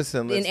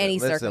 listen. In any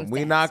circumstance,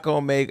 we're not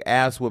going to make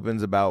ass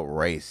whoopings about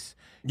race.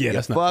 Yeah, you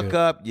that's not fuck good.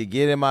 up, you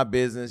get in my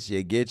business,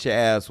 you get your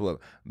ass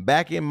whooped.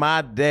 Back in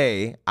my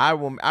day, I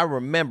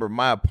remember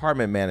my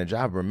apartment manager.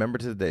 I remember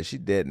to the day. She's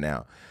dead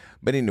now.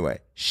 But anyway,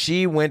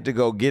 she went to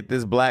go get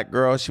this black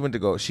girl.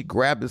 She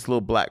grabbed this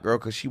little black girl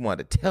because she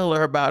wanted to tell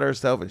her about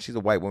herself. And she's a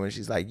white woman.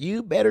 She's like,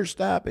 you better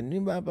stop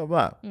and blah, blah,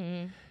 blah.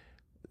 Mm-hmm.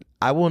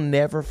 I will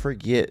never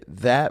forget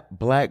that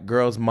black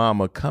girl's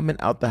mama coming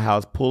out the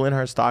house, pulling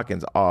her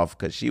stockings off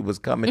because she was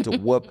coming to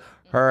whoop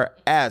her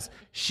ass.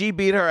 She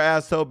beat her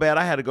ass so bad,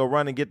 I had to go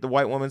run and get the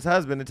white woman's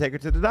husband and take her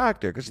to the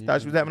doctor because she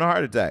thought she was having a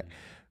heart attack.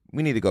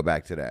 We need to go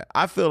back to that.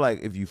 I feel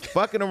like if you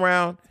fucking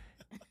around,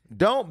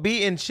 don't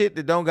be in shit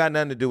that don't got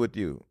nothing to do with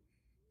you.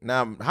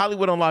 Now,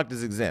 Hollywood Unlocked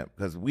is exempt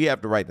because we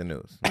have to write the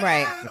news.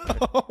 Right.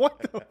 What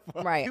the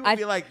fuck? Right. You would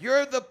be like,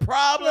 you're the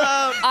problem.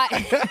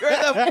 You're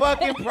the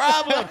fucking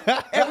problem.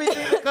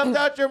 Everything that comes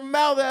out your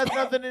mouth has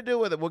nothing to do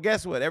with it. Well,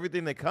 guess what?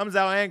 Everything that comes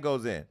out and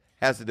goes in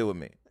has to do with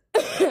me.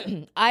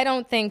 I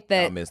don't think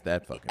that. I missed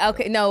that fucking.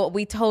 Okay, no,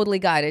 we totally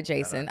got it,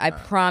 Jason. I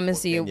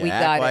promise you, we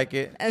got like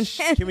it.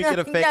 Can we get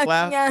a fake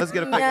laugh? Let's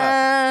get a fake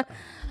laugh.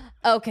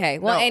 Okay.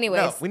 Well,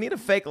 anyways, no, we need a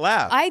fake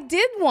laugh. I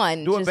did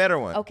one. Do a better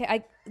one.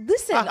 Okay,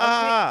 listen, okay,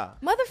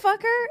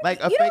 motherfucker. Like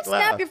a you fake don't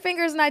snap laugh. your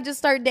fingers and I just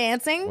start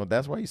dancing. Well,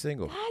 that's why you're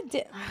single.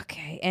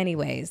 Okay.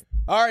 Anyways.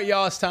 All right,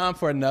 y'all, it's time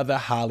for another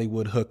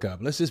Hollywood hookup.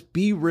 Let's just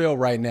be real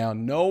right now.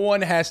 No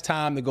one has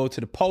time to go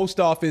to the post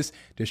office.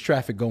 There's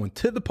traffic going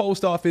to the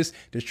post office.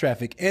 There's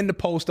traffic in the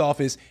post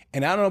office.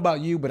 And I don't know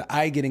about you, but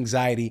I get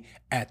anxiety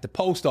at the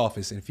post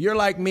office. And if you're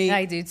like me,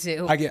 I do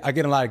too. I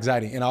get a lot of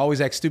anxiety. And I always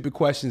ask stupid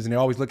questions and they're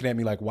always looking at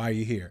me like, why are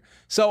you here?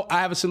 So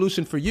I have a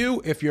solution for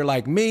you. If you're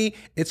like me,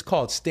 it's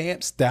called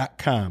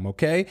Stamps.com,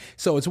 okay?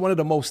 So it's one of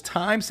the most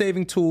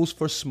time-saving tools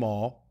for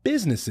small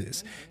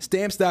businesses.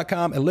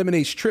 Stamps.com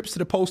eliminates trips to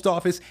the post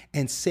office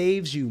and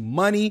saves you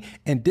money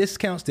and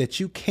discounts that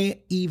you can't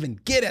even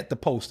get at the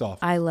post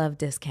office. I love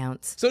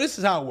discounts. So this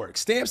is how it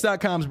works.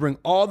 Stamps.com bring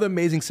all the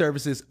amazing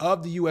services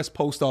of the U.S.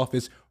 Post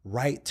Office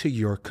right to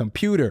your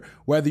computer.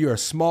 Whether you're a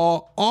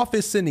small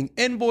office sending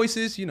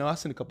invoices, I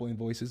send a couple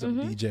invoices of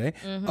DJ,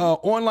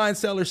 online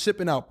sellers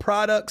shipping out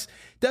products,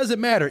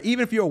 doesn't matter.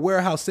 Even if you're a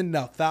warehouse sending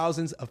out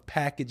thousands of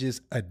packages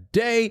a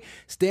day,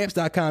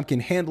 Stamps.com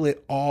can handle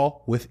it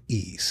all with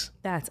ease.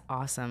 That's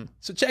awesome.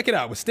 So check it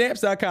out. With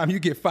Stamps.com, you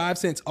get 5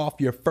 cents off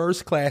your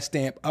first class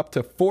stamp, up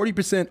to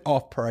 40%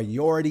 off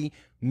priority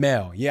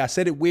mail. Yeah, I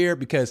said it weird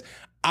because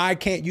I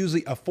can't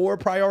usually afford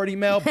priority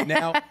mail, but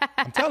now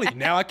I'm telling you,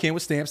 now I can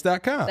with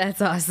Stamps.com.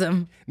 That's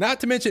awesome. Not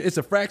to mention, it's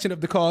a fraction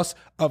of the cost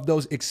of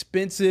those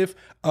expensive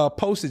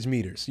postage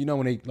meters.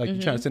 When they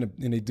you're trying to send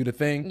and they do the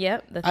thing.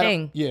 Yep, the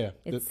thing.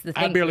 It's the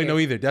I thing barely here. know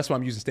either. That's why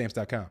I'm using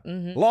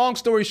Stamps.com. Long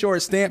story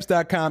short,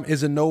 Stamps.com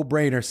is a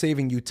no-brainer,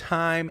 saving you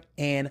time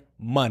and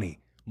money.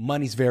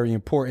 Money's very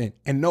important.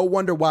 And no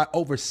wonder why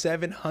over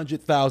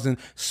 700,000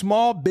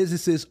 small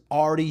businesses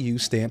already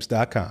use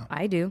Stamps.com.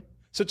 I do.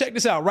 So check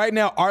this out. Right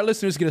now, our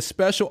listeners get a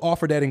special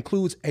offer that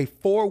includes a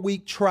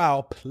 4-week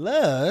trial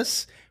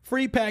plus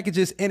free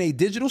packages in a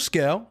digital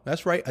scale.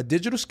 That's right, a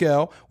digital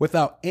scale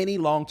without any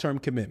long-term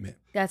commitment.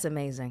 That's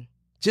amazing.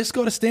 Just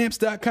go to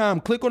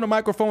Stamps.com, click on the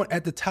microphone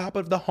at the top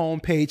of the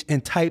homepage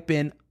and type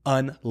in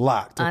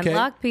unlocked. Okay?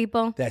 Unlock,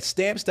 people. That's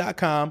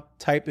Stamps.com,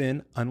 type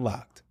in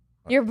unlocked.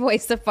 Your boy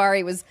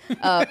Safari was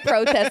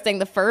protesting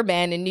the fur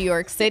ban in New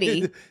York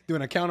City.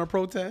 Doing a counter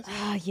protest?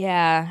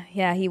 Yeah,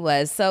 he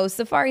was. So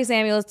Safari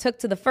Samuels took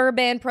to the fur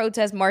ban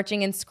protest,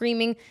 marching and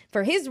screaming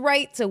for his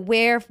right to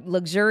wear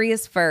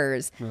luxurious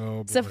furs.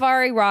 Oh,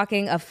 Safari,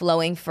 rocking a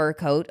flowing fur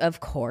coat, of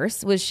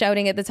course, was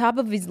shouting at the top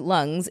of his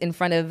lungs in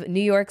front of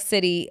New York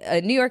City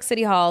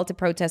Hall to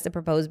protest the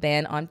proposed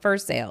ban on fur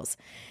sales.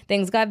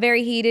 Things got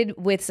very heated,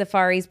 with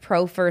Safari's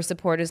pro-fur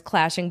supporters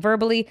clashing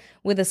verbally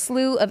with a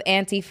slew of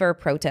anti-fur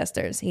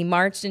protesters. He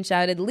marched and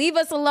shouted, "Leave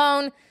us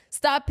alone!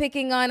 Stop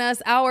picking on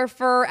us! Our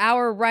fur,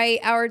 our right,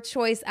 our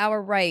choice,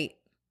 our right."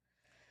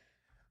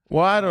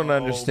 Well, I don't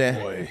understand.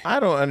 Boy. I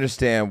don't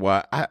understand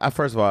why.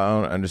 First of all,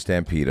 I don't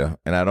understand PETA,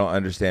 and I don't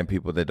understand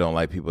people that don't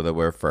like people that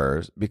wear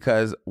furs.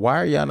 Because why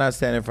are y'all not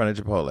standing in front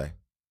of Chipotle?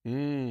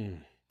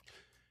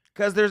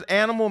 Because there's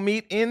animal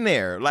meat in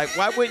there. Like,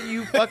 why wouldn't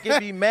you fucking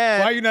be mad?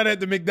 Why are you not at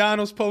the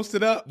McDonald's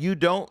posted up?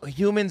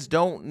 Humans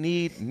don't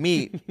need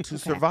meat to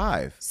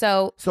survive.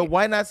 So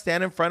why not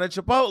stand in front of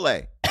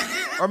Chipotle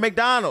or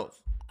McDonald's?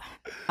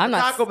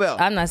 Taco Bell.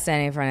 I'm not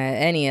standing in front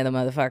of any of the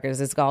motherfuckers.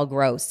 It's all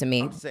gross to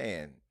me. I'm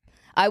saying.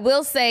 I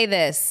will say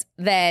this,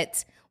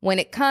 that when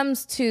it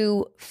comes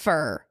to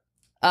fur,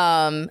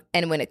 and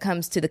when it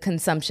comes to the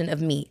consumption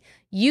of meat,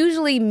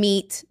 usually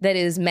meat that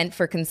is meant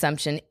for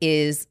consumption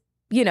is,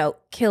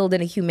 killed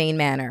in a humane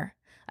manner.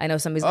 I know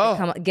somebody's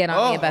going to get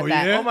on me about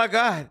that. Yeah? Oh my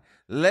God.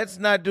 Let's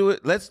not do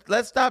it.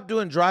 Let's stop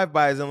doing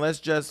drive-bys and let's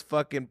just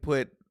fucking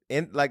put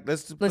in,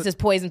 let's just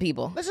poison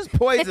people. Let's just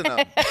poison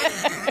them.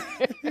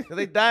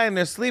 They die in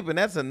their sleep, and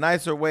that's a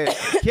nicer way of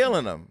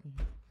killing them.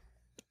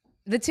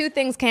 The two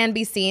things can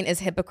be seen as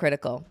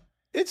hypocritical.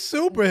 It's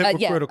super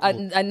hypocritical.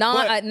 A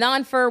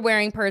non-fur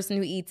wearing person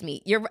who eats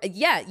meat.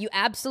 You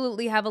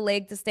absolutely have a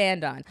leg to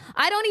stand on.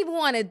 I don't even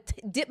want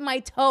to dip my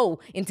toe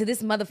into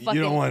this motherfucking.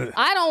 You don't want to.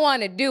 I don't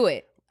want to do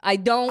it. I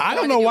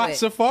don't know why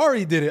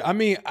Safari did it. I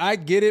mean, I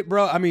get it,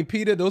 bro. I mean,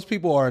 Peter, those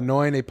people are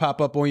annoying. They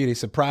pop up on you. They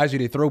surprise you.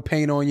 They throw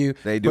paint on you.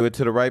 They do it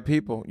to the right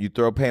people. You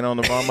throw paint on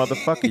the wrong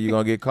motherfucker, you're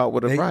going to get caught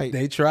with it right.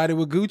 They tried it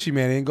with Gucci,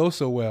 man. It didn't go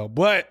so well.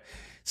 But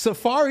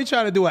Safari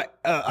tried to do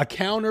a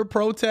counter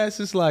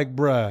protest. It's like,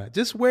 bruh,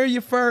 just wear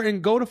your fur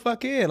and go the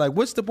fuck in. Like,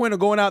 what's the point of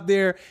going out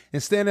there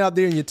and standing out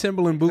there in your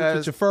Timberland boots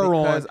with your fur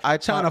on,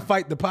 trying to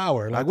fight the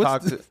power? Like,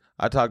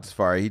 I talked to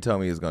Safari. He told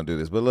me he was going to do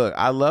this. But look,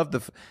 I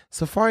love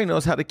Safari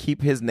knows how to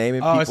keep his name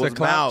in people's mouths. It's a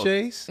clout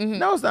chase? Mm-hmm.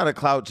 No, it's not a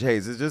clout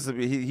chase. It's just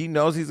he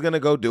knows he's going to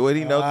go do it.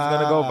 He knows he's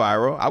going to go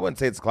viral. I wouldn't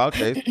say it's a clout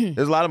chase.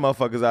 There's a lot of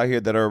motherfuckers out here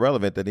that are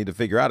irrelevant that need to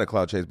figure out a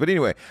clout chase. But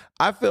anyway,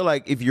 I feel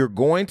like if you're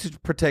going to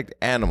protect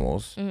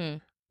animals,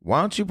 why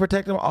don't you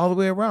protect them all the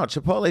way around?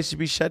 Chipotle should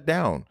be shut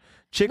down.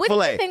 Chick-fil-A.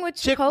 What's the thing with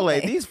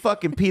Chick-fil-A. These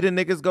fucking PETA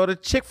niggas go to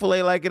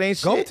Chick-fil-A like it ain't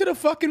shit. Go to the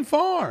fucking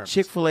farm.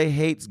 Chick-fil-A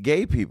hates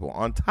gay people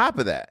on top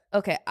of that.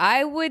 Okay,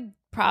 I would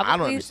probably. I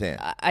don't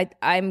understand.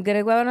 I'm going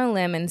to go out on a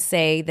limb and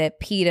say that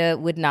PETA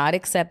would not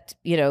accept,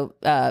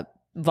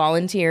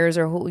 volunteers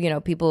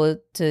or, people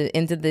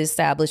into the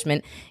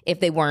establishment if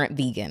they weren't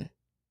vegan.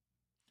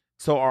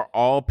 So are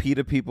all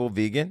PETA people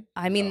vegan?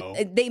 I mean,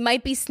 they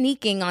might be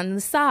sneaking on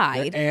the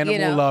side. They're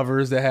animal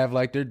lovers that have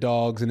like their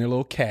dogs and their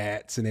little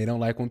cats, and they don't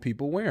like when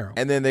people wear them.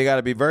 And then they got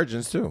to be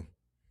virgins too.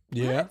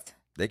 Yeah. What?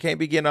 They can't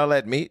be getting all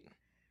that meat.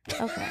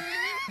 Okay.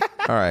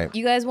 All right.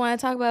 You guys want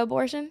to talk about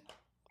abortion?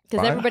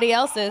 Because everybody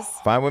else is.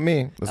 Fine with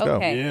me. Let's go.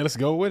 Yeah, let's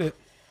go with it.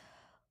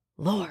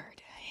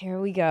 Lord, here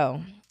we go.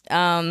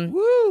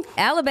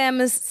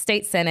 Alabama's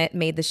state Senate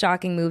made the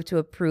shocking move to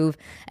approve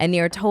a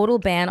near total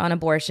ban on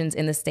abortions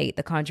in the state.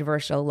 The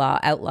controversial law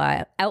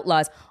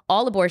outlaws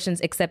all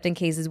abortions except in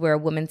cases where a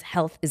woman's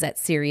health is at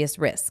serious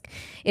risk.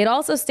 It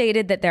also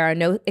stated that there are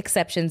no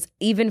exceptions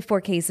even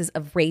for cases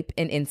of rape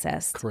and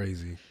incest.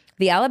 Crazy.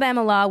 The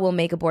Alabama law will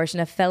make abortion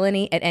a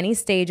felony at any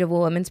stage of a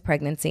woman's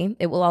pregnancy.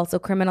 It will also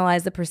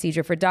criminalize the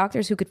procedure for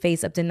doctors who could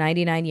face up to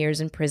 99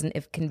 years in prison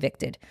if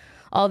convicted.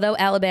 Although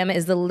Alabama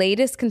is the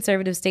latest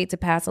conservative state to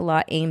pass a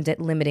law aimed at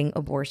limiting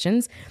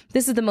abortions,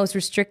 this is the most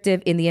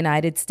restrictive in the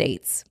United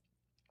States.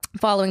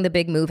 Following the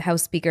big move,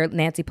 House Speaker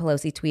Nancy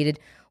Pelosi tweeted,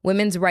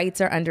 "Women's rights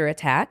are under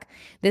attack.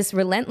 This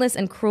relentless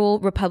and cruel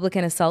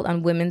Republican assault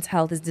on women's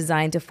health is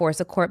designed to force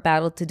a court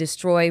battle to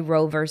destroy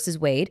Roe versus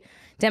Wade.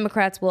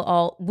 Democrats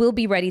will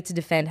be ready to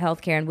defend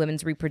healthcare and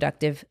women's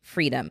reproductive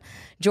freedom."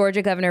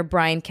 Georgia Governor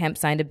Brian Kemp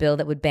signed a bill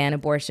that would ban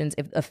abortions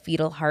if a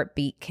fetal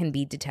heartbeat can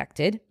be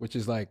detected. Which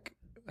is like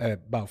at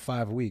about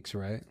 5 weeks,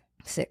 right?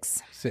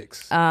 6.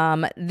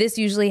 This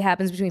usually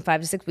happens between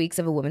 5 to 6 weeks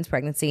of a woman's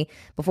pregnancy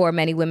before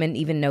many women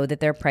even know that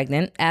they're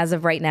pregnant. As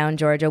of right now in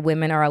Georgia,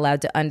 women are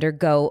allowed to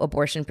undergo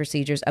abortion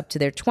procedures up to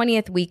their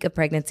 20th week of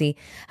pregnancy.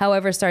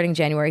 However, starting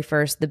January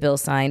 1st, the bill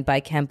signed by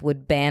Kemp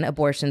would ban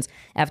abortions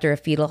after a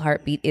fetal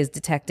heartbeat is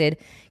detected.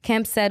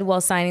 Kemp said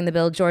while signing the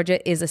bill,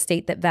 "Georgia is a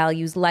state that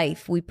values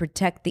life. We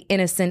protect the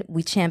innocent.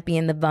 We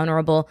champion the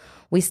vulnerable.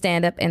 We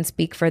stand up and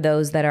speak for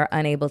those that are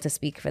unable to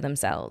speak for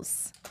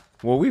themselves."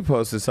 Well, we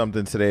posted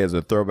something today as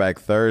a Throwback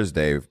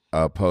Thursday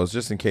post,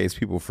 just in case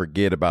people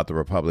forget about the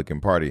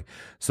Republican Party.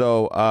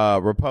 So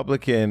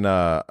Republican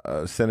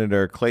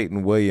Senator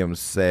Clayton Williams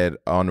said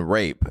on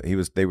rape,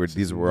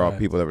 these were all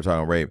people that were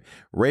talking rape.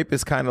 Rape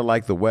is kind of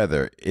like the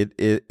weather.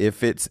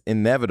 If it's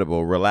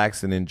inevitable,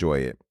 relax and enjoy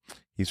it.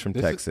 He's from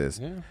Texas.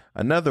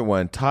 Another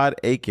one, Todd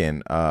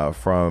Aiken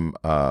from,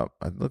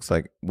 it looks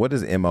like, what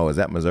is MO? Is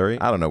that Missouri?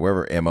 I don't know,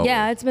 wherever MO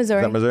Yeah, is. it's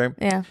Missouri. Is that Missouri?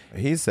 Yeah.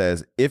 He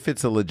says, if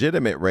it's a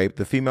legitimate rape,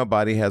 the female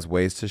body has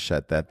ways to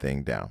shut that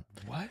thing down.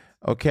 What?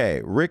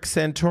 Okay, Rick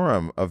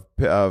Santorum of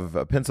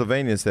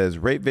Pennsylvania says,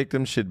 rape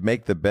victims should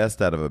make the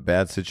best out of a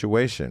bad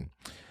situation.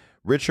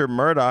 Richard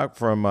Murdoch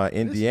from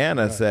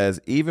Indiana says,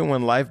 even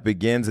when life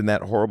begins in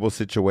that horrible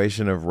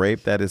situation of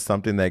rape, that is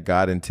something that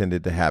God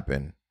intended to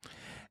happen.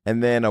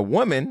 And then a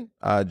woman,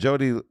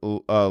 Jody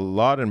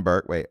Laubenberg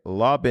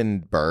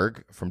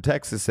from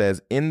Texas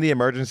says, in the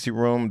emergency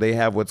room, they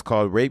have what's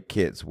called rape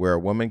kits where a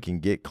woman can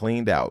get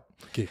cleaned out.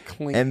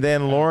 And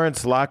then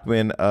Lawrence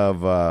Lockman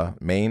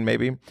of Maine,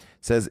 maybe,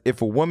 says,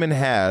 if a woman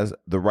has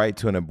the right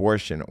to an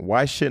abortion,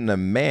 why shouldn't a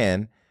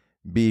man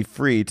be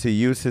free to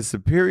use his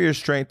superior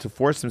strength to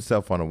force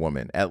himself on a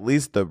woman? At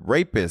least the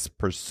rapist's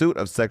pursuit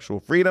of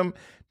sexual freedom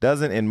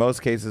doesn't in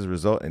most cases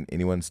result in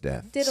anyone's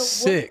death. Did a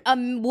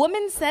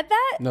woman said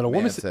that? No, the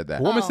woman said that.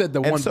 The woman said the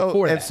one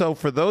before that. And so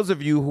for those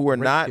of you who are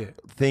not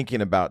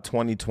thinking about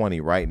 2020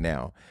 right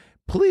now,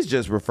 please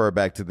just refer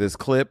back to this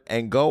clip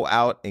and go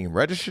out and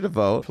register to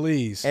vote.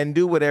 Please. And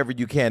do whatever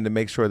you can to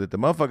make sure that the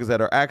motherfuckers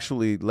that are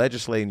actually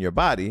legislating your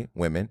body,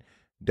 women,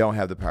 don't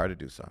have the power to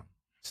do so.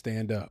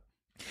 Stand up.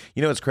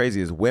 You know what's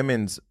crazy is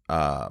women's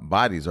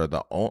bodies are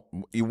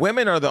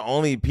women are the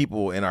only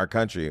people in our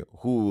country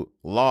who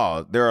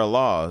there are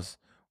laws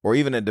or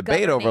even a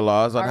debate over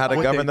laws on how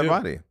to govern their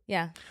body.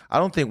 Yeah. I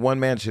don't think one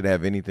man should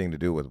have anything to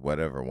do with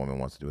whatever a woman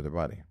wants to do with her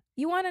body.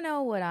 You want to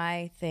know what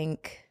I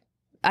think?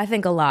 I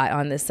think a lot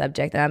on this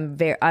subject.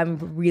 I'm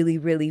really,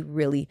 really,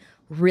 really,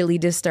 really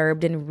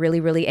disturbed and really,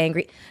 really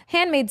angry.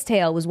 Handmaid's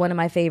Tale was one of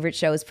my favorite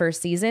shows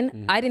first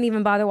season. I didn't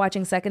even bother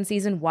watching second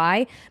season.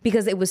 Why?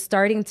 Because it was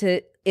starting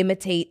to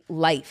imitate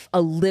life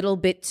a little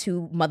bit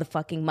too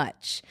motherfucking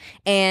much.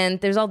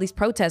 And there's all these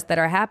protests that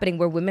are happening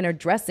where women are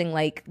dressing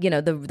like, you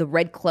know, the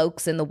red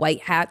cloaks and the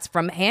white hats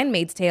from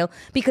Handmaid's Tale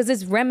because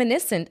it's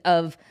reminiscent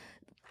of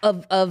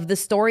the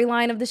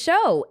storyline of the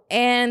show.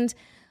 And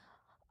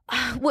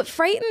what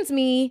frightens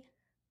me,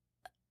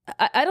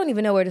 I don't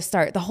even know where to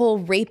start. The whole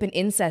rape and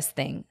incest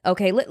thing.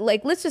 Okay,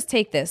 let's just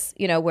take this,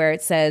 you know, where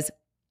it says,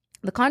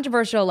 the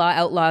controversial law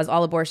outlaws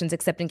all abortions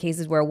except in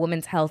cases where a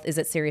woman's health is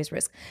at serious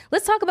risk.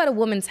 Let's talk about a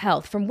woman's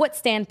health. From what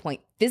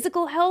standpoint?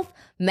 Physical health?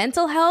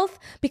 Mental health?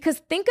 Because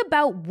think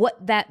about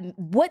what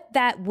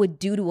that would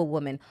do to a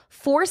woman.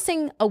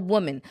 Forcing a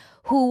woman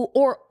who,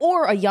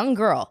 or a young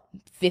girl,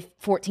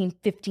 14,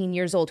 15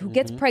 years old, who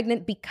gets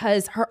pregnant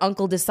because her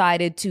uncle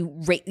decided to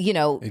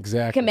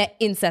commit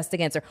incest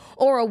against her.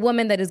 Or a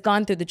woman that has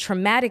gone through the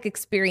traumatic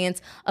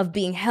experience of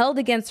being held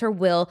against her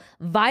will,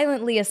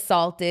 violently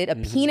assaulted, a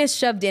penis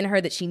shoved in her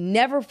that she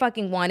never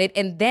fucking wanted,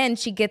 and then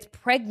she gets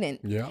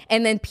pregnant. Yeah.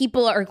 And then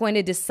people are going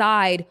to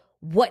decide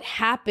what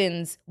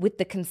happens with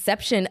the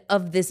conception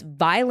of this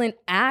violent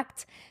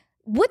act.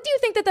 What do you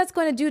think that's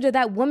going to do to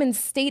that woman's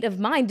state of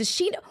mind? Does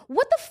she,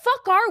 what the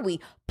fuck are we?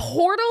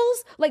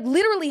 Portals? Like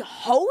literally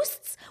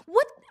hosts?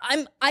 What?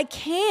 I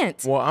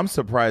can't. Well, I'm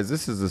surprised.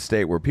 This is a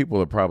state where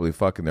people are probably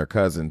fucking their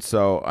cousins.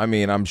 So, I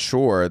mean, I'm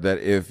sure that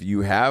if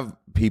you have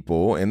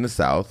people in the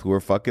South who are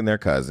fucking their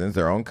cousins,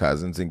 their own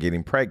cousins, and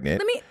getting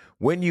pregnant,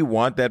 wouldn't you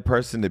want that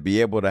person to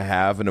be able to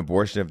have an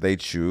abortion if they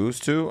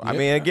choose to? Yeah. I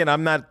mean, again,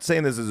 I'm not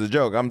saying this as a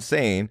joke. I'm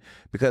saying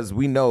because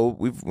we know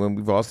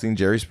we've all seen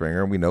Jerry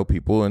Springer, and we know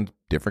people in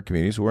different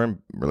communities who are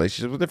in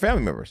relationships with their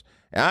family members.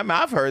 And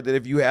I've heard that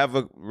if you have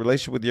a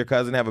relationship with your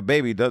cousin, have a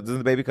baby, doesn't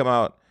the baby come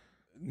out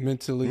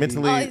mentally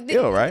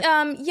ill, right?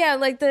 Yeah,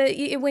 like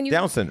when you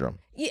Down syndrome.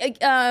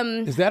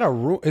 Is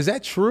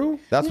that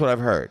true? That's what I've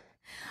heard.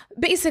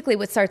 Basically,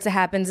 what starts to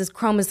happen is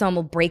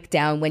chromosomal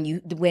breakdown when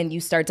you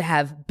start to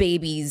have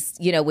babies,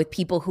 you know, with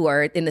people who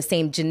are in the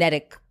same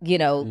genetic, you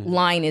know,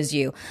 line as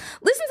you.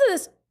 Listen to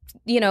this,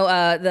 you know,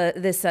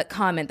 this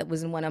comment that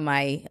was in one of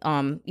my,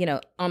 you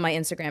know, on my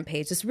Instagram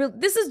page.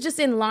 This is just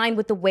in line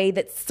with the way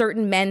that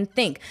certain men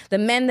think. The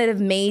men that have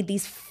made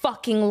these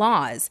fucking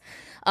laws.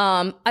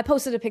 I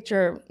posted a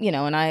picture, you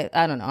know, and I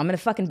don't know, I'm in a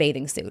fucking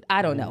bathing suit.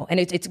 I don't know.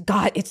 And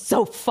it's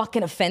so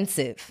fucking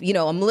offensive. You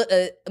know,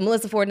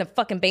 Melyssa Ford in a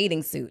fucking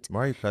bathing suit.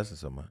 Why are you cussing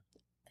so much?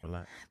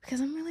 Relax. Because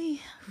I'm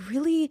really,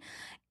 really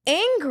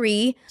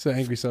angry. It's an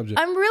angry subject.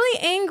 I'm really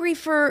angry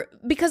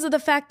because of the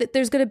fact that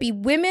there's going to be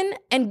women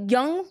and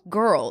young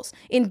girls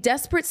in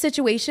desperate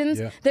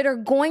situations that are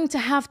going to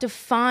have to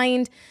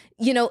find,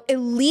 you know,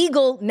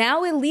 illegal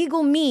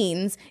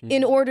means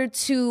in order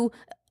to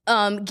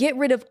get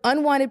rid of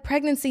unwanted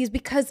pregnancies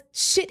because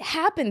shit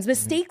happens.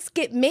 Mistakes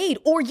get made,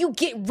 or you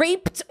get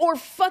raped or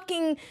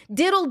fucking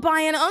diddled by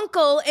an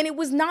uncle and it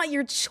was not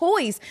your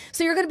choice.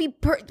 So you're going to be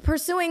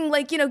pursuing,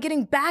 like, you know,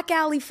 getting back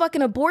alley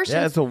fucking abortions.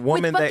 Yeah, it's a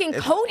woman with fucking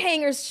coat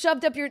hangers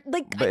shoved up your,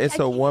 like. But it's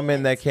a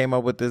woman that came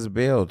up with this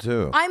bill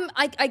too.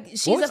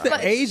 What's the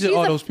age of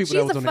all those people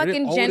that was on there? She's a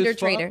fucking gender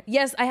traitor.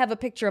 Yes, I have a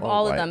picture of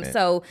all of them. Man.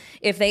 So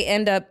if they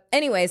end up,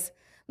 anyways.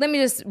 Let me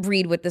just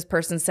read what this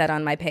person said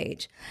on my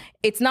page.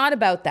 It's not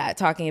about that,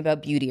 talking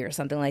about beauty or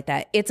something like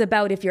that. It's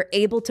about if you're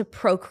able to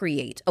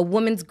procreate. A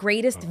woman's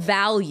greatest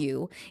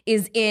value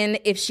is in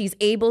if she's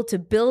able to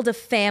build a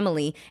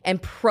family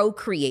and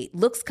procreate.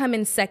 Looks come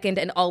in second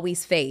and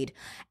always fade.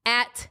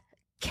 At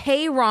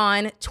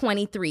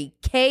Keyron23,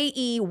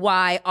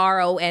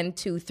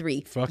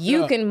 Keyron23.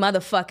 You can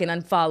motherfucking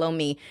unfollow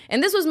me.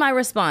 And this was my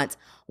response.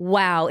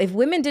 Wow, if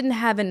women didn't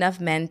have enough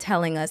men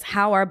telling us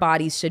how our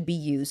bodies should be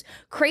used.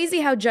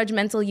 Crazy how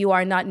judgmental you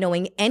are not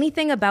knowing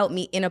anything about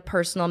me in a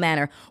personal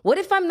manner. What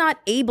if I'm not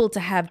able to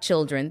have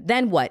children?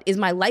 Then what? Is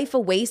my life a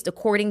waste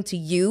according to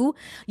you?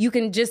 You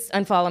can just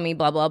unfollow me,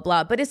 blah, blah,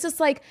 blah. But it's just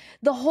like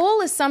the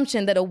whole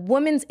assumption that a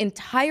woman's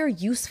entire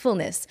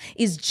usefulness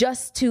is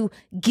just to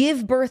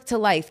give birth to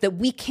life, that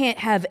we can't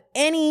have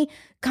any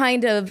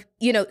kind of,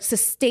 you know,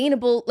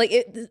 sustainable, like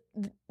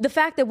the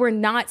fact that we're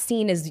not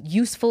seen as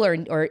useful or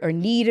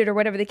needed or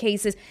whatever the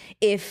case is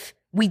if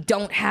we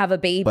don't have a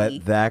baby.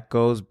 But that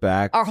goes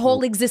back. Our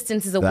whole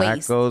existence is a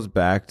waste. That goes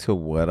back to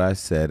what I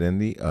said in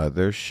the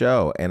other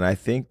show. And I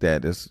think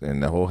that is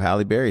in the whole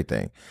Halle Berry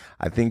thing.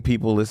 I think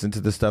people listen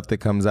to the stuff that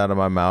comes out of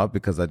my mouth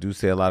because I do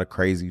say a lot of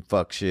crazy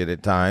fuck shit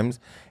at times.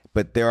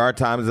 But there are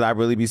times that I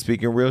really be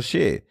speaking real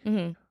shit.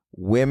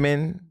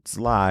 Women's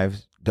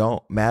lives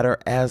don't matter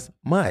as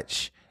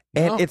much.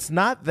 And it's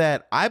not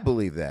that I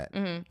believe that.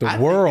 The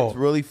world. Think it's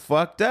really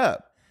fucked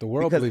up. The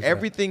world because believes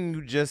everything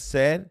you just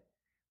said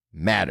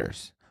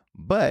matters.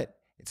 But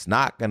It's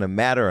not going to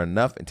matter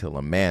enough until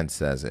a man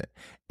says it.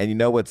 And you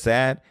know what's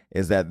sad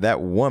is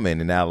that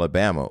woman in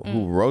Alabama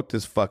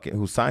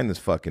who signed this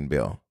fucking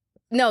bill.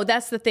 No,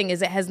 that's the thing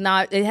is it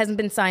hasn't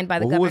been signed by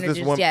the governor just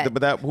yet.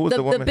 Who was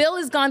the woman? The bill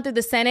has gone through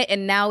the Senate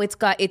and now it's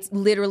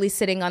literally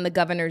sitting on the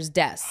governor's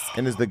desk.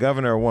 And is the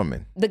governor a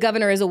woman? The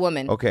governor is a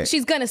woman. Okay.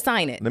 She's going to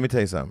sign it. Let me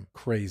tell you something.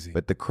 Crazy.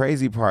 But the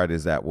crazy part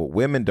is that what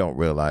women don't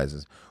realize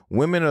is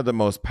women are the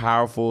most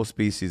powerful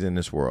species in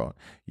this world.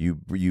 You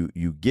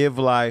give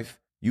life.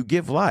 You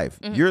give life.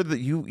 Mm-hmm. You're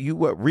you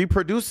what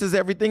reproduces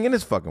everything in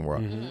this fucking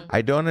world. Mm-hmm.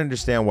 I don't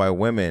understand why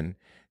women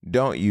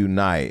don't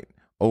unite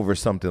over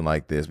something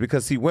like this,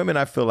 because see, women,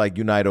 I feel like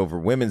unite over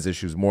women's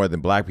issues more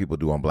than black people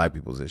do on black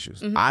people's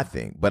issues. Mm-hmm. I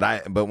think,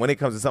 but when it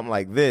comes to something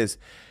like this,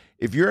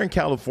 if you're in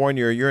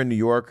California or you're in New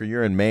York or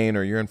you're in Maine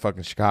or you're in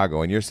fucking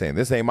Chicago and you're saying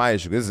this ain't my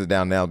issue, this is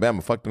down in Alabama,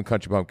 fuck them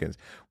country pumpkins.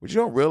 What you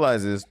don't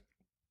realize is,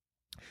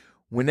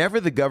 whenever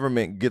the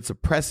government gets a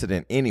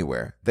precedent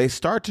anywhere, they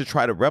start to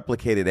try to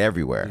replicate it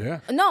everywhere. Yeah.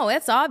 No,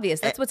 that's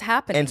obvious. That's what's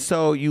happening. And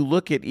so you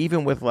look at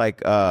even with like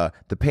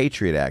the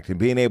Patriot Act and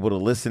being able to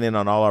listen in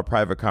on all our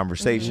private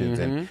conversations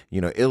and,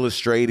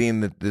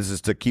 illustrating that this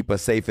is to keep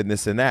us safe and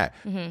this and that.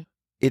 Mm-hmm.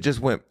 It just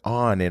went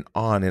on and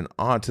on and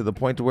on to the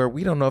point to where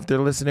we don't know if they're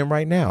listening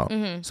right now.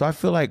 Mm-hmm. So I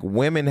feel like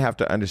women have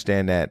to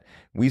understand that.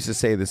 We used to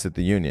say this at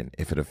the union: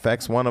 if it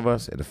affects one of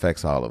us, it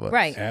affects all of us.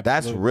 Right. Absolutely.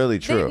 That's really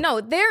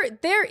true.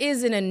 There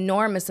is an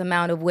enormous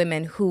amount of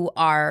women who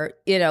are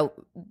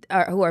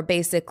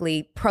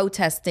basically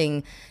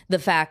protesting the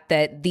fact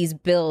that these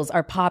bills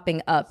are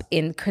popping up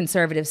in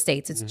conservative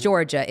states. It's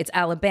Georgia, it's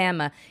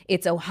Alabama,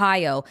 it's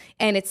Ohio,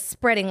 and it's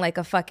spreading like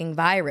a fucking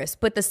virus.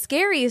 But the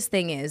scariest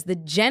thing is the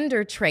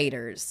gender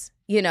traitors,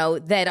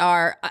 that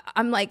are,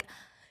 I'm like,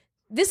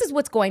 this is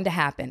what's going to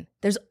happen.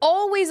 There's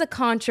always a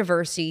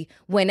controversy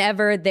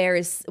whenever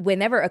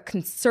a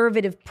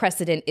conservative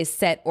precedent is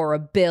set or a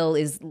bill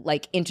is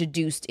like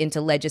introduced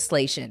into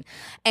legislation.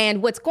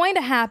 And what's going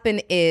to happen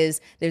is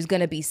there's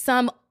going to be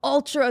some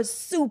ultra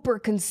super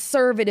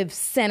conservative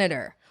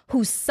senator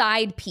whose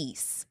side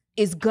piece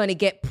is going to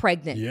get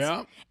pregnant.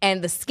 Yeah.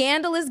 And the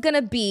scandal is going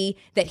to be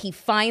that he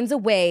finds a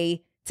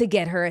way to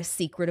get her a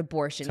secret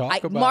abortion.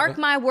 Mark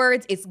my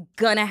words, it's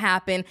gonna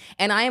happen.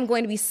 And I am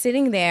going to be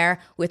sitting there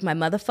with my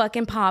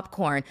motherfucking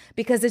popcorn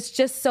because it's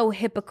just so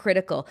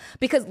hypocritical.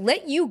 Because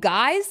let you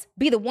guys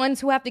be the ones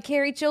who have to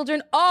carry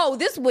children. Oh,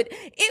 it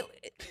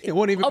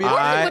wouldn't even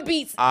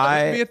be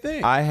a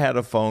thing. I had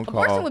a phone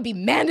call. Abortion would be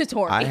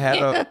mandatory. I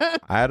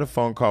had a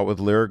phone call with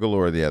Lyra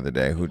Galore the other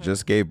day, who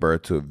just gave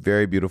birth to a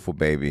very beautiful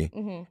baby.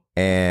 Mm-hmm.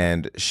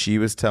 And she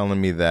was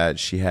telling me that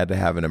she had to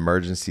have an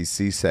emergency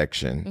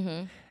C-section.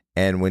 Mm-hmm.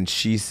 And when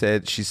she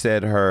said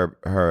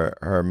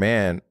her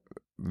man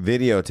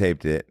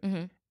videotaped it,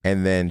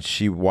 and then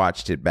she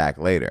watched it back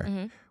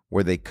later,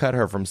 where they cut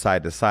her from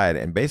side to side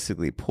and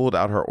basically pulled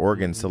out her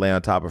organs to lay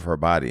on top of her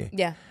body.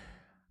 Yeah.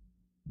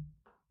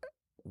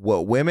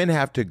 What women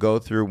have to go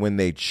through when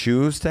they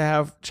choose to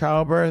have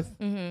childbirth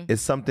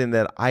is something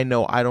that I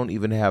know I don't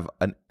even have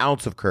an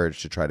ounce of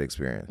courage to try to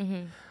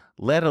experience,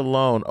 let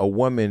alone a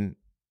woman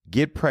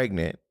get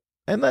pregnant.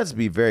 And let's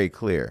be very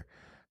clear.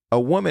 A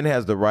woman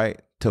has the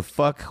right to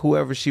fuck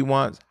whoever she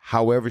wants,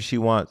 however she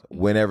wants,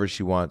 whenever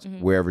she wants,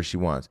 wherever she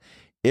wants.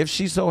 If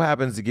she so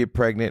happens to get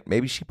pregnant,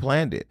 maybe she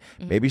planned it.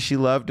 Maybe she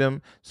loved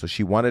him, so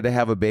she wanted to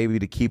have a baby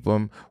to keep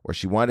him, or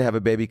she wanted to have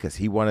a baby because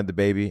he wanted the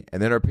baby.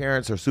 And then her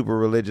parents are super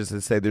religious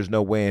and say there's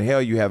no way in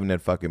hell you having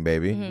that fucking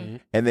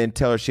baby. And then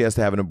tell her she has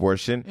to have an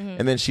abortion.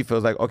 And then she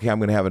feels like, okay, I'm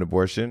going to have an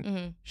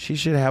abortion. She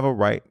should have a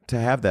right to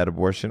have that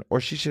abortion,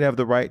 or she should have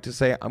the right to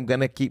say, I'm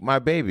going to keep my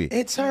baby.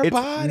 It's her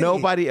body.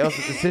 Nobody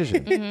else's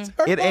decision. It's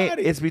her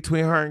body. It's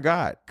between her and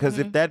God. Because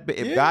if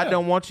God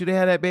don't want you to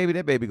have that baby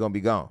going to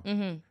be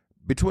gone.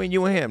 Between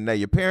you and him. Now,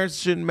 your parents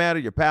shouldn't matter.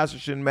 Your pastor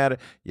shouldn't matter.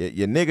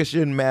 Your nigga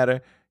shouldn't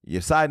matter. Your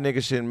side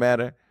nigga shouldn't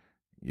matter.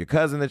 Your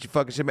cousin that you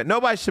fucking shouldn't matter.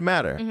 Nobody should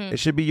matter. It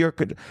should be your...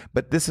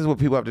 But this is what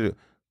people have to do.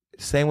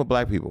 Same with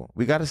black people.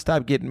 We got to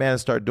stop getting mad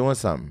and start doing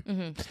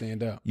something.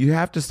 Stand up. You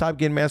have to stop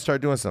getting mad and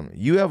start doing something.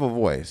 You have a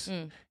voice.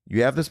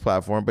 You have this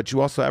platform, but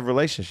you also have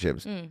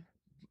relationships.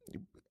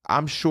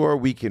 I'm sure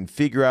we can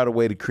figure out a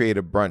way to create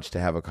a brunch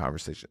to have a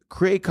conversation.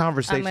 Create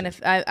conversation.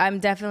 I'm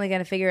definitely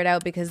gonna figure it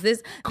out because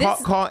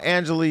call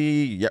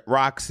Angela,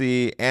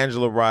 Roxy,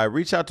 Angela Rye.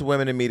 Reach out to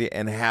women in media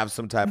and have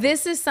some type.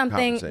 This is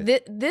something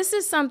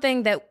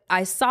that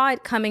I saw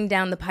it coming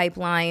down the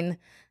pipeline,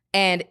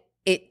 and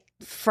it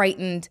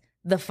frightened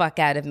the fuck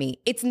out of me.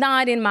 It's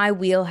not in my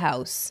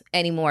wheelhouse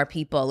anymore,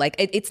 people. Like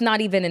it's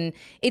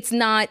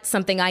not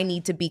something I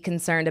need to be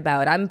concerned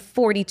about. I'm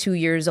 42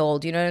 years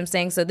old, you know what I'm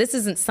saying? So this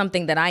isn't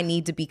something that I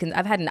need to be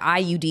I've had an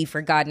IUD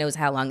for God knows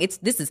how long.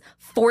 This is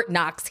Fort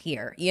Knox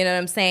here, you know what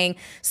I'm saying?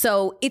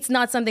 So it's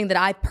not something that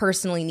I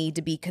personally need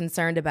to be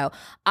concerned about.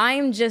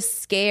 I'm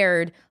just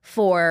scared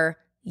for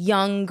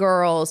young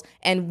girls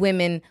and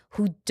women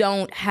who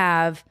don't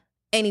have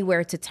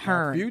anywhere to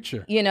turn.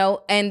 Future.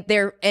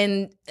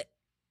 And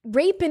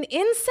rape and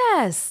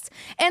incest.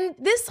 And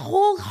this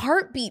whole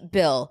heartbeat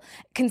bill,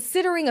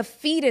 considering a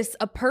fetus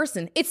a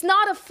person, it's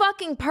not a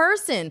fucking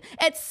person.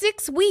 At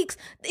 6 weeks,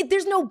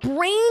 there's no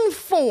brain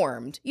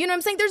formed. You know what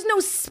I'm saying? There's no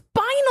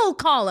spinal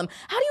column.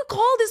 How do you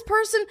call this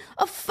person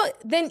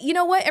then you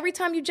know what? Every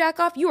time you jack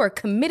off, you are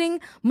committing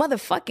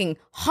motherfucking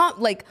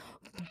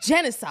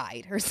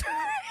genocide or something.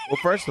 Well,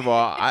 first of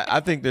all, I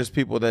think there's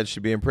people that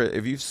should be in prison.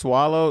 If you've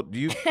swallowed,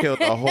 you've killed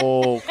a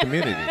whole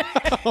community.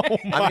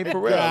 I mean, for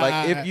real.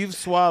 Like, if you've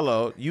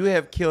swallowed, you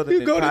have killed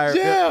an entire. Go to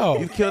jail.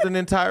 You've killed an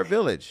entire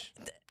village.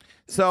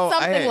 So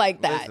something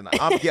like that.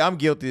 Listen, I'm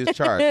guilty as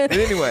charged. But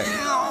anyway,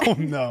 oh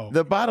no.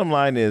 The bottom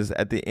line is,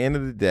 at the end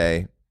of the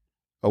day,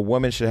 a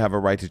woman should have a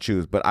right to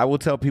choose. But I will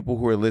tell people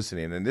who are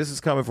listening, and this is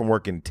coming from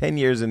working 10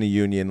 years in the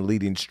union,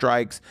 leading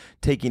strikes,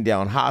 taking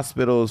down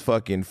hospitals,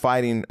 fucking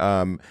fighting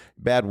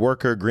bad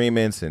worker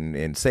agreements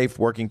and safe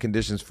working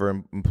conditions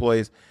for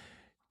employees.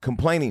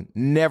 Complaining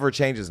never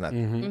changes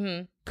nothing.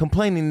 Mm-hmm.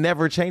 Complaining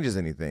never changes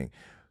anything.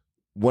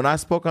 When I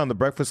spoke on the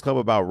Breakfast Club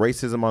about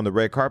racism on the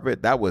red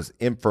carpet, that was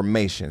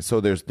information.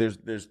 So there's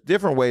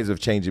different ways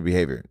of changing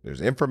behavior. There's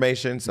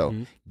information, so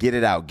get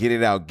it out, get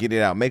it out, get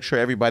it out. Make sure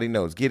everybody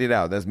knows. Get it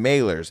out. That's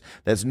mailers,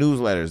 that's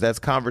newsletters, that's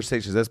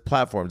conversations, that's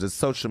platforms, that's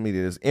social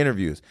media, that's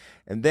interviews.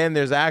 And then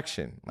there's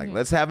action. Like,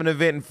 let's have an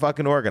event and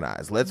fucking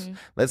organize.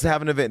 Let's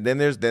have an event. Then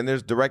there's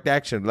direct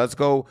action. Let's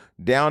go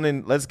down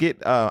and let's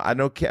get I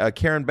know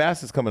Karen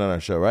Bass is coming on our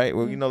show, right?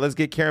 Well, let's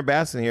get Karen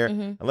Bass in here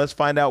and let's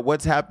find out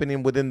what's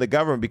happening within the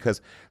government,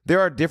 because there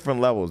are different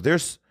levels.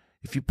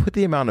 If you put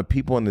the amount of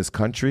people in this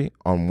country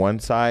on one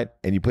side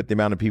and you put the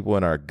amount of people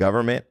in our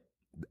government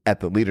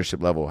at the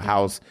leadership level,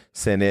 House,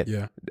 Senate,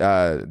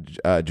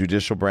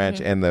 judicial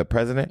branch, and the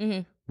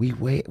president,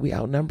 we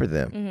outnumber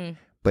them.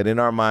 But in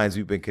our minds,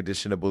 we've been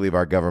conditioned to believe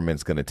our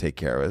government's going to take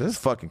care of us. This is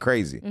fucking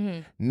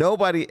crazy.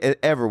 Nobody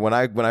ever, when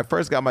I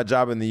first got my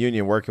job in the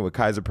union working with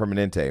Kaiser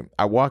Permanente,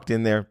 I walked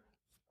in there.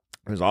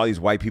 There's all these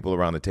white people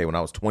around the table. When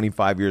I was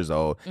 25 years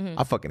old,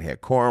 I fucking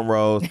had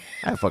cornrows.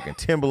 I had fucking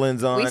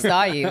Timberlands on. We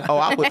saw you. Oh,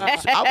 I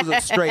was a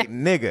straight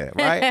nigga,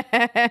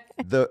 right?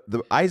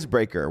 The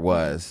icebreaker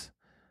was,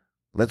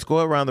 let's go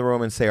around the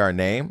room and say our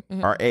name,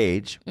 our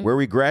age, where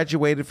we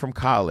graduated from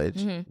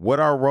college, what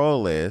our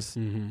role is.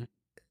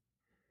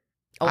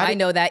 Oh, I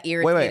know that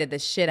irritated the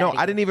shit out of you.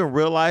 No, I didn't even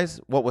realize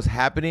what was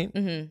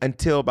happening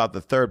until about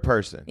the third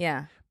person.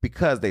 Yeah.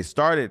 Because they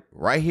started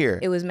right here.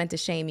 It was meant to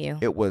shame you.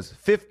 It was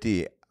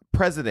 50,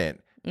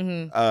 president,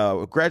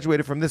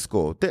 graduated from this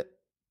school.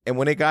 And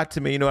when it got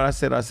to me, you know what I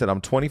said? I said, I'm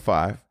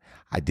 25.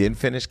 I didn't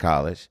finish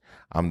college.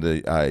 I'm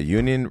the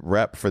union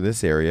rep for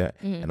this area,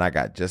 and I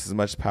got just as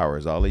much power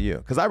as all of you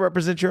because I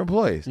represent your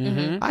employees.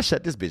 I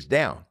shut this bitch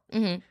down.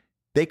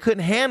 They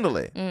couldn't handle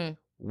it.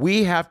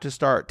 We have to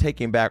start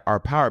taking back our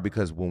power,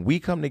 because when we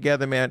come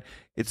together, man,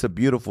 it's a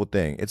beautiful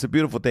thing. It's a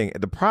beautiful thing.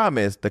 The problem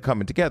is the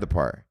coming together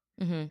part.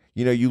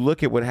 You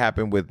look at what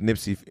happened with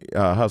Nipsey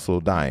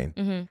Hussle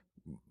dying.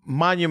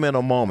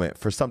 Monumental moment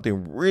for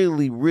something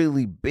really,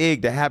 really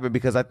big to happen,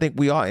 because I think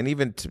we all, and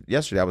even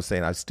yesterday I was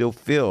saying I still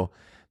feel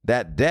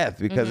that death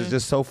because it's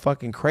just so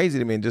fucking crazy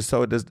to me, and just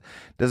so it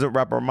doesn't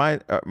wrap our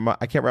mind.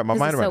 I can't wrap my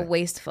mind around it. It's so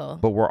wasteful.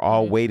 But we're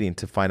all waiting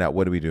to find out,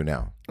 what do we do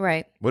now?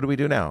 Right. What do we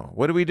do now?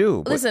 What do we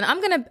do? Listen,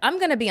 I'm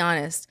gonna be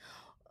honest.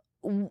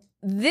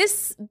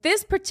 This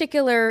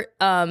particular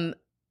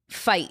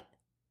fight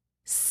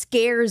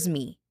scares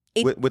me.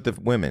 With the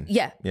women.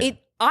 Yeah.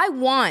 I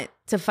want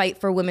to fight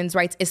for women's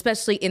rights,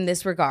 especially in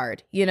this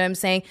regard. You know what I'm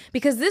saying?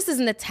 Because this is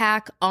an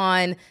attack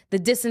on the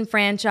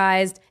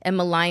disenfranchised and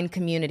maligned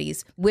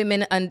communities.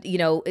 Women,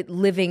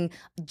 living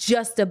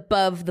just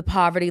above the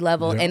poverty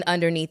level and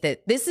underneath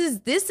it. This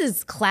is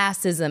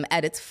classism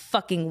at its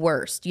fucking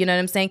worst. You know what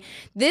I'm saying?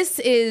 This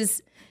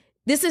is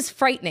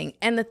frightening.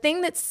 And the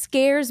thing that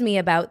scares me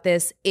about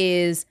this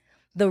is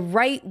the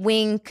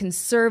right-wing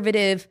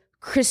conservative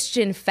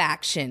Christian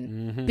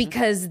faction,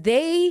 because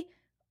they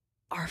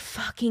are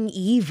fucking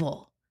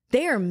evil.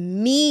 They are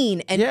mean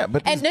and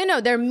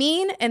they're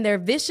mean and they're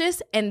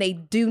vicious, and they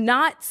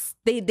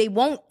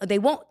won't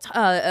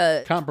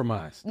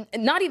compromise.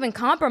 Not even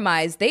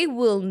compromise. They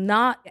will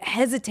not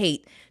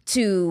hesitate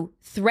to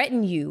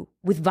threaten you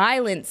with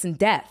violence and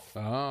death.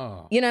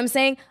 Oh. You know what I'm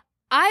saying?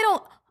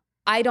 I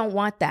don't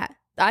want that.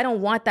 I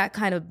don't want that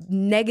kind of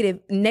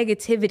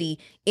negativity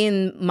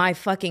in my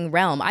fucking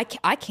realm. I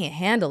can't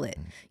handle it.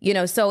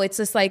 So it's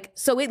just like,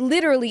 so it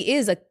literally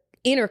is a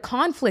inner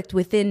conflict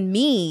within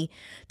me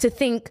to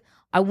think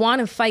I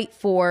want to fight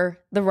for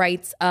the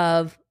rights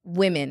of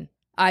women.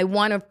 I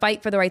want to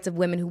fight for the rights of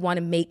women who want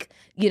to make,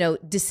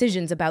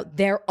 decisions about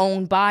their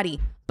own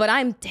body. But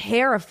I'm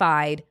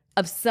terrified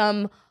of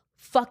some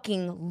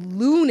fucking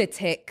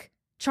lunatic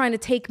trying to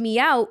take me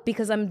out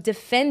because I'm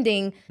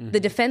defending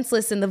the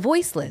defenseless and the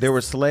voiceless. There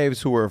were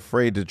slaves who were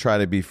afraid to try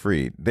to be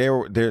freed.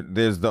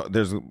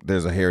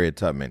 There's a Harriet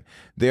Tubman.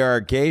 There are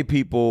gay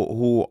people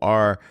who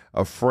are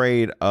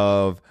afraid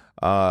of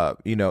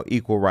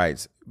equal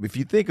rights. If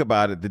you think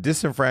about it, the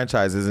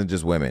disenfranchised isn't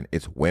just women.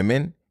 It's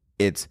women.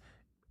 It's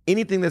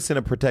anything that's in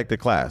a protected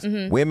class,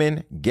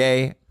 women,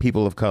 gay,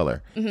 people of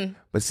color.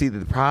 But see,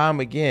 the problem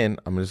again,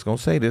 I'm just going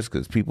to say this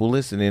because people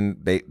listening,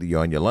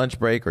 you're on your lunch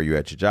break or you're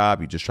at your job,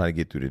 you're just trying to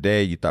get through the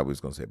day. You thought we was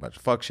going to say a bunch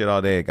of fuck shit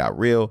all day. It got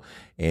real.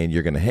 And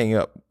you're going to hang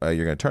up,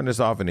 you're going to turn this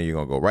off and then you're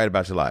going to go right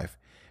about your life.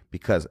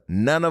 Because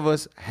none of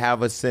us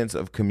have a sense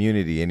of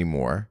community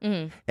anymore.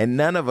 And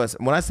none of us,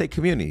 when I say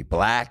community,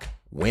 black,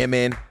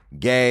 women,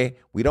 gay,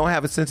 we don't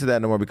have a sense of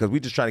that no more because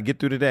we just trying to get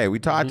through the day.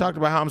 I talked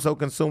about how I'm so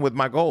consumed with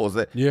my goals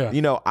that,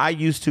 I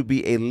used to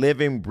be a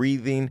living,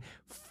 breathing,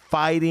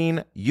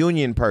 fighting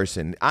union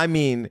person. I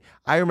mean,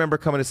 I remember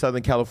coming to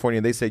Southern California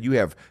and they said, you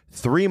have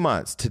 3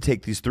 months to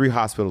take these 3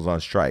 hospitals on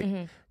strike.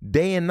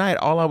 Day and night,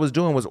 all I was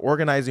doing was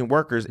organizing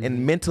workers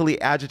and mentally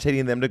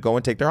agitating them to go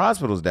and take their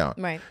hospitals down.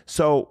 Right.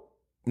 So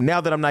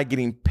now that I'm not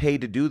getting paid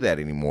to do that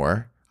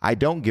anymore, I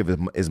don't give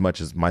as much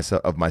as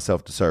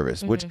myself to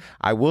service, which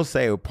I will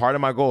say part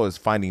of my goal is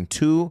finding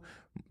 2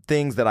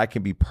 things that I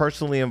can be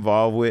personally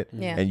involved with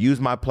and use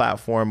my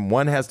platform.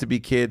 One has to be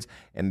kids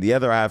and the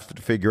other I have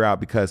to figure out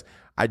because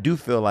I do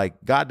feel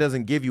like God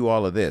doesn't give you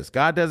all of this.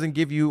 God doesn't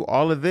give you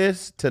all of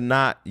this to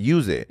not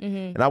use it.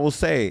 And I will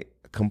say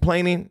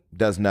complaining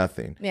does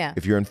nothing. Yeah.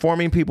 If you're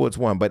informing people, it's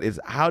one, but it's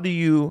how do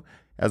you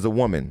as a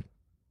woman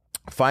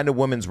find a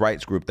women's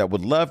rights group that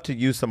would love to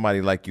use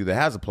somebody like you that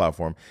has a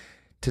platform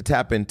to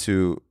tap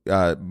into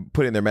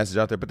putting their message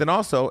out there. But then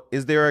also,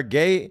 is there a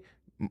gay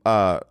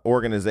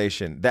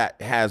organization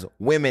that has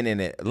women in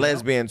it,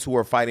 lesbians who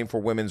are fighting for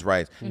women's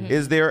rights?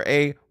 Is there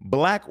a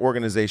black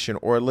organization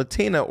or a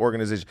Latina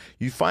organization?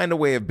 You find a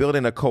way of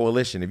building a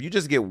coalition. If you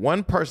just get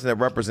one person that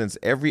represents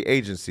every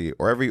agency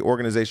or every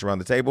organization around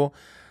the table,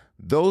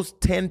 those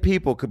 10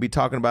 people could be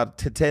talking about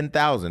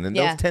 10,000, and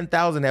those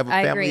 10,000 have a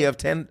family of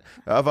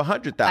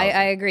 100,000.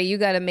 I agree. You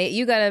gotta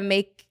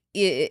make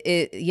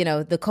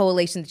it, the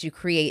coalition that you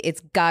create. It's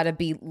gotta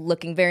be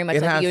looking very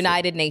much like the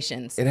United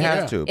Nations. It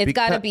has to. It's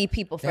gotta be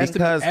people friendly.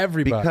 Because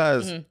everybody.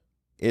 Because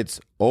it's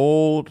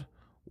old,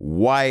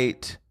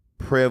 white,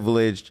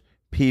 privileged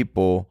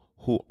people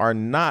who are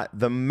not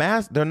the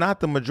mass. They're not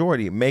the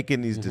majority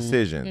making these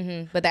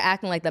decisions. But they're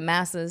acting like the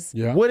masses.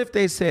 Yeah. What if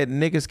they said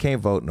niggas can't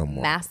vote no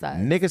more? Massa.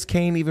 Niggas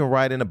can't even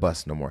ride in a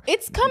bus no more.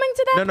 It's coming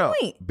to that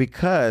point.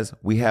 Because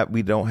we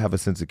don't have a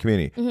sense of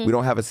community. We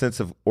don't have a sense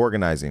of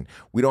organizing.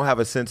 We don't have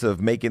a sense of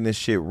making this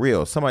shit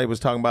real. Somebody was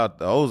talking about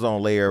the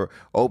ozone layer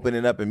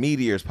opening up and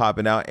meteors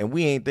popping out, and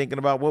we ain't thinking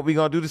about what we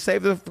gonna do to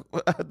save the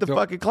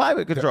fucking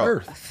climate control.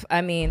 Earth.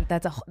 I mean,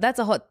 that's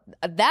a whole.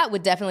 That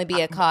would definitely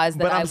be a cause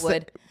that I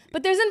would.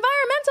 But there's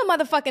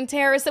environmental motherfucking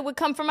terrorists that would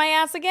come for my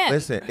ass again.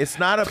 Listen, it's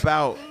not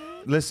about,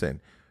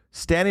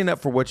 standing up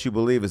for what you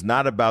believe is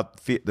not about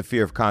the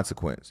fear of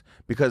consequence,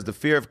 because the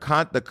fear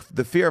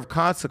of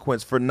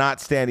consequence for not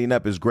standing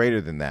up is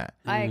greater than that.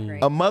 I agree.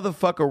 A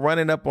motherfucker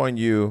running up on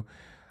you.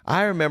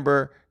 I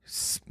remember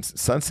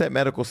Sunset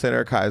Medical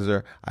Center,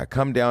 Kaiser. I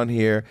come down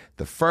here.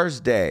 The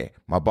first day,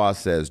 my boss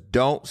says,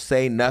 don't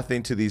say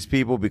nothing to these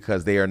people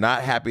because they are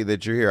not happy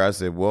that you're here. I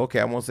said, well,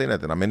 okay, I won't say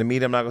nothing. I'm in the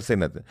meeting. I'm not going to say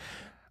nothing.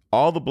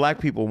 All the black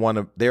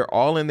people they're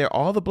all in there.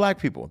 All the black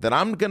people that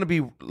I'm going to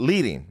be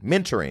leading,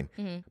 mentoring.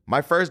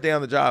 My first day on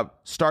the job,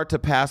 start to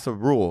pass a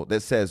rule that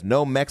says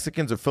no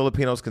Mexicans or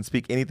Filipinos can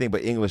speak anything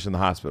but English in the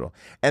hospital.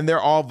 And they're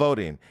all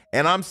voting.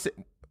 And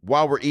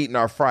while we're eating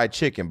our fried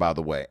chicken, by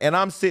the way. And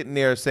I'm sitting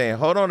there saying,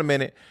 hold on a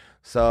minute.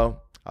 So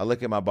I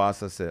look at my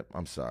boss. I said,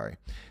 I'm sorry.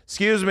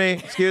 Excuse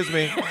me.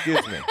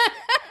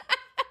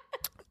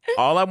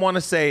 All I want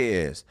to say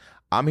is,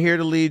 I'm here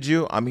to lead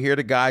you. I'm here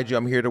to guide you.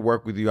 I'm here to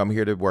work with you. I'm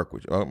here to work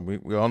with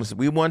you.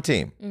 We one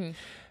team.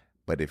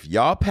 But if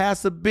y'all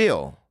pass a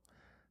bill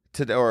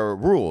today or a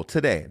rule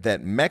today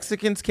that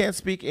Mexicans can't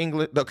speak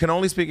English, can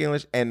only speak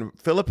English, and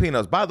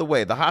Filipinos, by the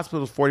way, the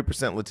hospital is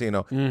 40%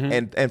 Latino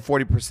and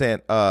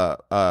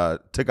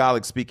 40%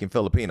 Tagalog speaking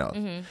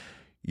Filipinos.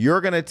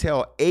 You're going to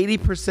tell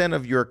 80%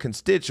 of your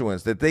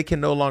constituents that they can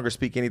no longer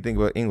speak anything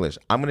but English.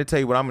 I'm going to tell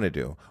you what I'm going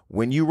to do.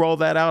 When you roll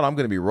that out, I'm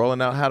going to be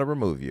rolling out how to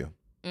remove you.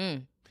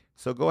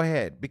 So go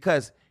ahead,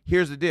 because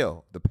here's the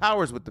deal. The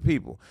power's with the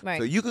people.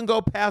 Right. So you can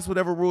go pass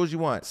whatever rules you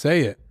want.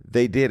 Say it.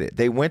 They did it.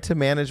 They went to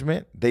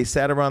management. They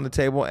sat around the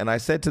table, and I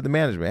said to the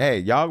management, hey,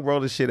 y'all roll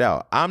this shit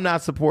out. I'm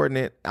not supporting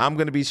it. I'm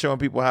going to be showing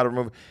people how to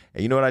remove it.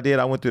 And you know what I did?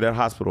 I went through that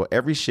hospital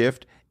every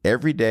shift,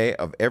 every day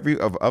of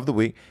the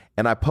week,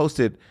 and I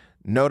posted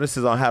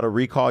notices on how to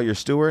recall your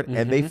steward,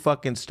 and they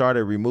fucking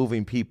started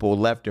removing people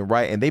left and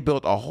right, and they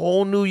built a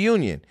whole new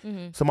union.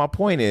 So my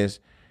point is,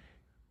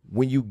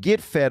 when you get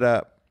fed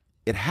up,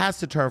 it has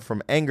to turn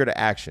from anger to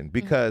action,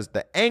 because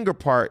the anger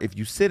part, if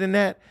you sit in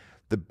that,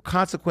 the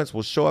consequence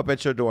will show up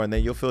at your door, and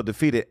then you'll feel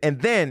defeated,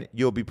 and then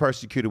you'll be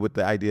persecuted with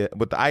the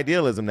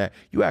idealism that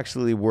you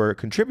actually were a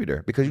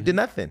contributor because you did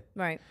nothing.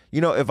 Right.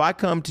 If I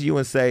come to you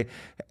and say,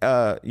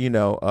 hey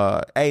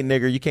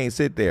nigger, you can't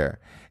sit there,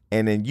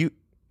 and then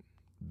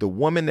the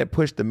woman that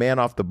pushed the man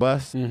off the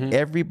bus,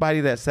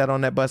 everybody that sat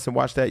on that bus and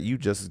watched that, you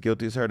just as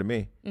guilty as her to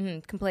me.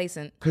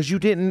 Complacent. Because you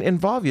didn't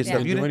involve yourself.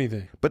 You didn't do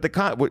anything. But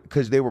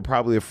because they were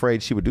probably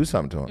afraid she would do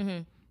something to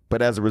him.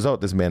 But as a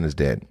result, this man is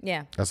dead.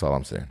 Yeah. That's all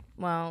I'm saying.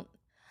 Well,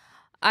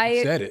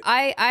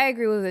 I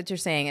agree with what you're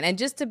saying. And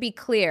just to be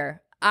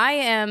clear,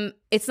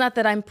 it's not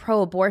that I'm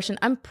pro-abortion.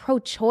 I'm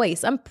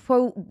pro-choice. I'm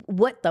pro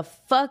what the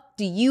fuck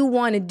do you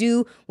want to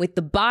do with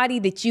the body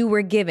that you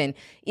were given?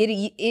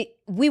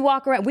 We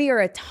walk around, we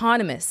are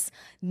autonomous.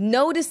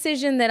 No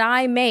decision that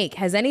I make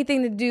has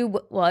anything to do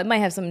well, it might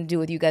have something to do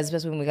with you guys,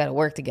 especially when we got to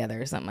work together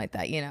or something like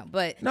that,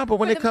 But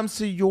when it comes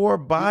to your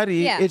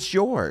body, it's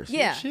yours.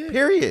 Yeah.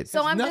 Period.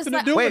 So I'm nothing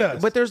just to do with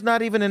us. But there's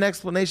not even an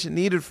explanation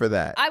needed for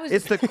that.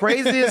 It's the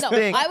craziest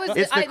thing.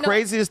 It's the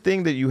craziest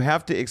thing that you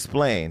have to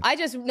explain. I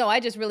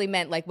just really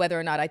meant like whether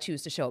or not I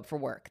choose to show up for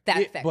work. That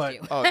affects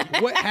you.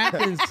 What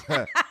happens?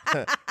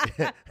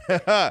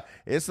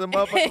 It's the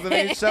motherfuckers that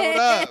ain't showed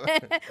up.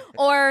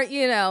 Or,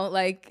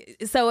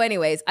 so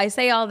anyways, I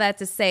say all that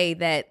to say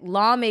that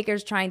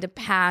lawmakers trying to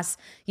pass,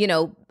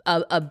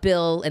 a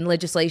bill and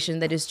legislation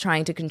that is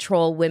trying to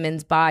control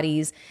women's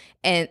bodies.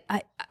 And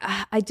I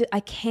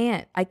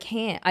can't.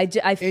 And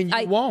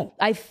you won't.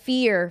 I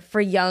fear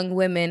for young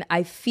women.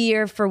 I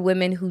fear for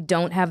women who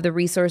don't have the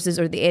resources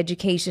or the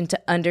education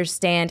to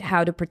understand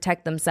how to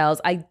protect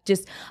themselves.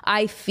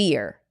 I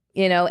fear,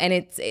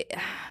 and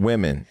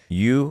women,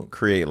 you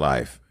create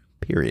life,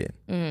 period.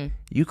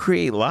 You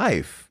create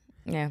life.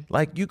 Yeah.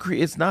 Like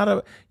it's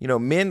not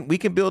men, we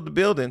can build the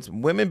buildings.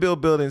 Women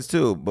build buildings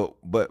too,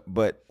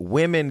 but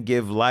women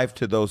give life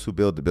to those who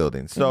build the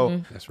buildings.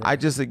 So That's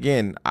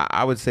right.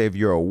 I would say if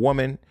you're a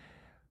woman,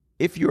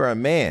 if you're a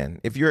man,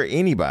 if you're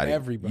anybody,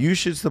 everybody, you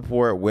should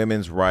support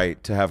women's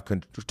right to have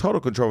total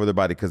control over their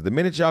body. Because the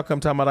minute y'all come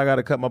talking about I got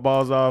to cut my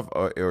balls off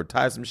or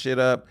tie some shit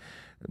up,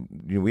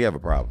 we have a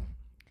problem.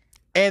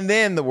 And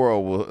then the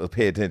world will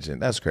pay attention.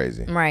 That's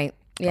crazy. Right.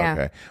 Yeah.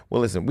 Okay.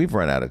 Well, listen, we've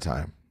run out of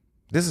time.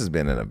 This has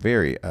been a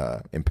very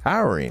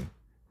empowering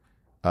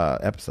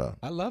episode.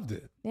 I loved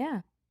it.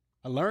 Yeah.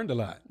 I learned a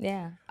lot.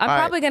 Yeah. I'm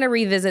probably going to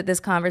revisit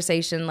this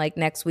conversation like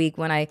next week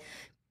when I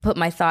put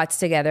my thoughts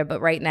together. But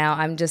right now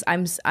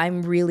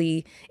I'm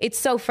really, it's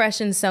so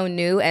fresh and so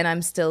new. And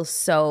I'm still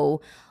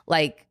so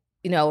like,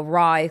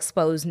 raw,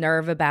 exposed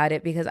nerve about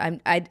it because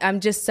I'm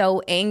just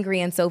so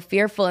angry and so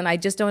fearful. And I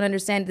just don't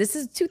understand. This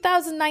is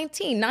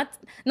 2019, not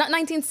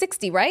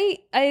 1960, right?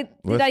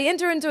 Did I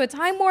enter into a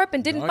time warp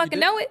and didn't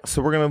fucking know it?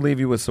 So we're going to leave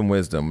you with some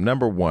wisdom.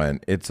 Number one,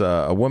 it's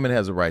a woman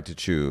has a right to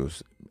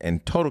choose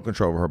and total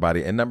control over her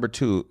body. And number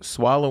two,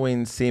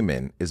 swallowing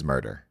semen is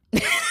murder.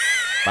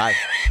 Bye.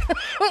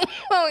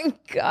 Oh,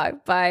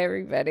 God. Bye,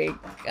 everybody.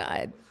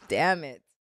 God damn it.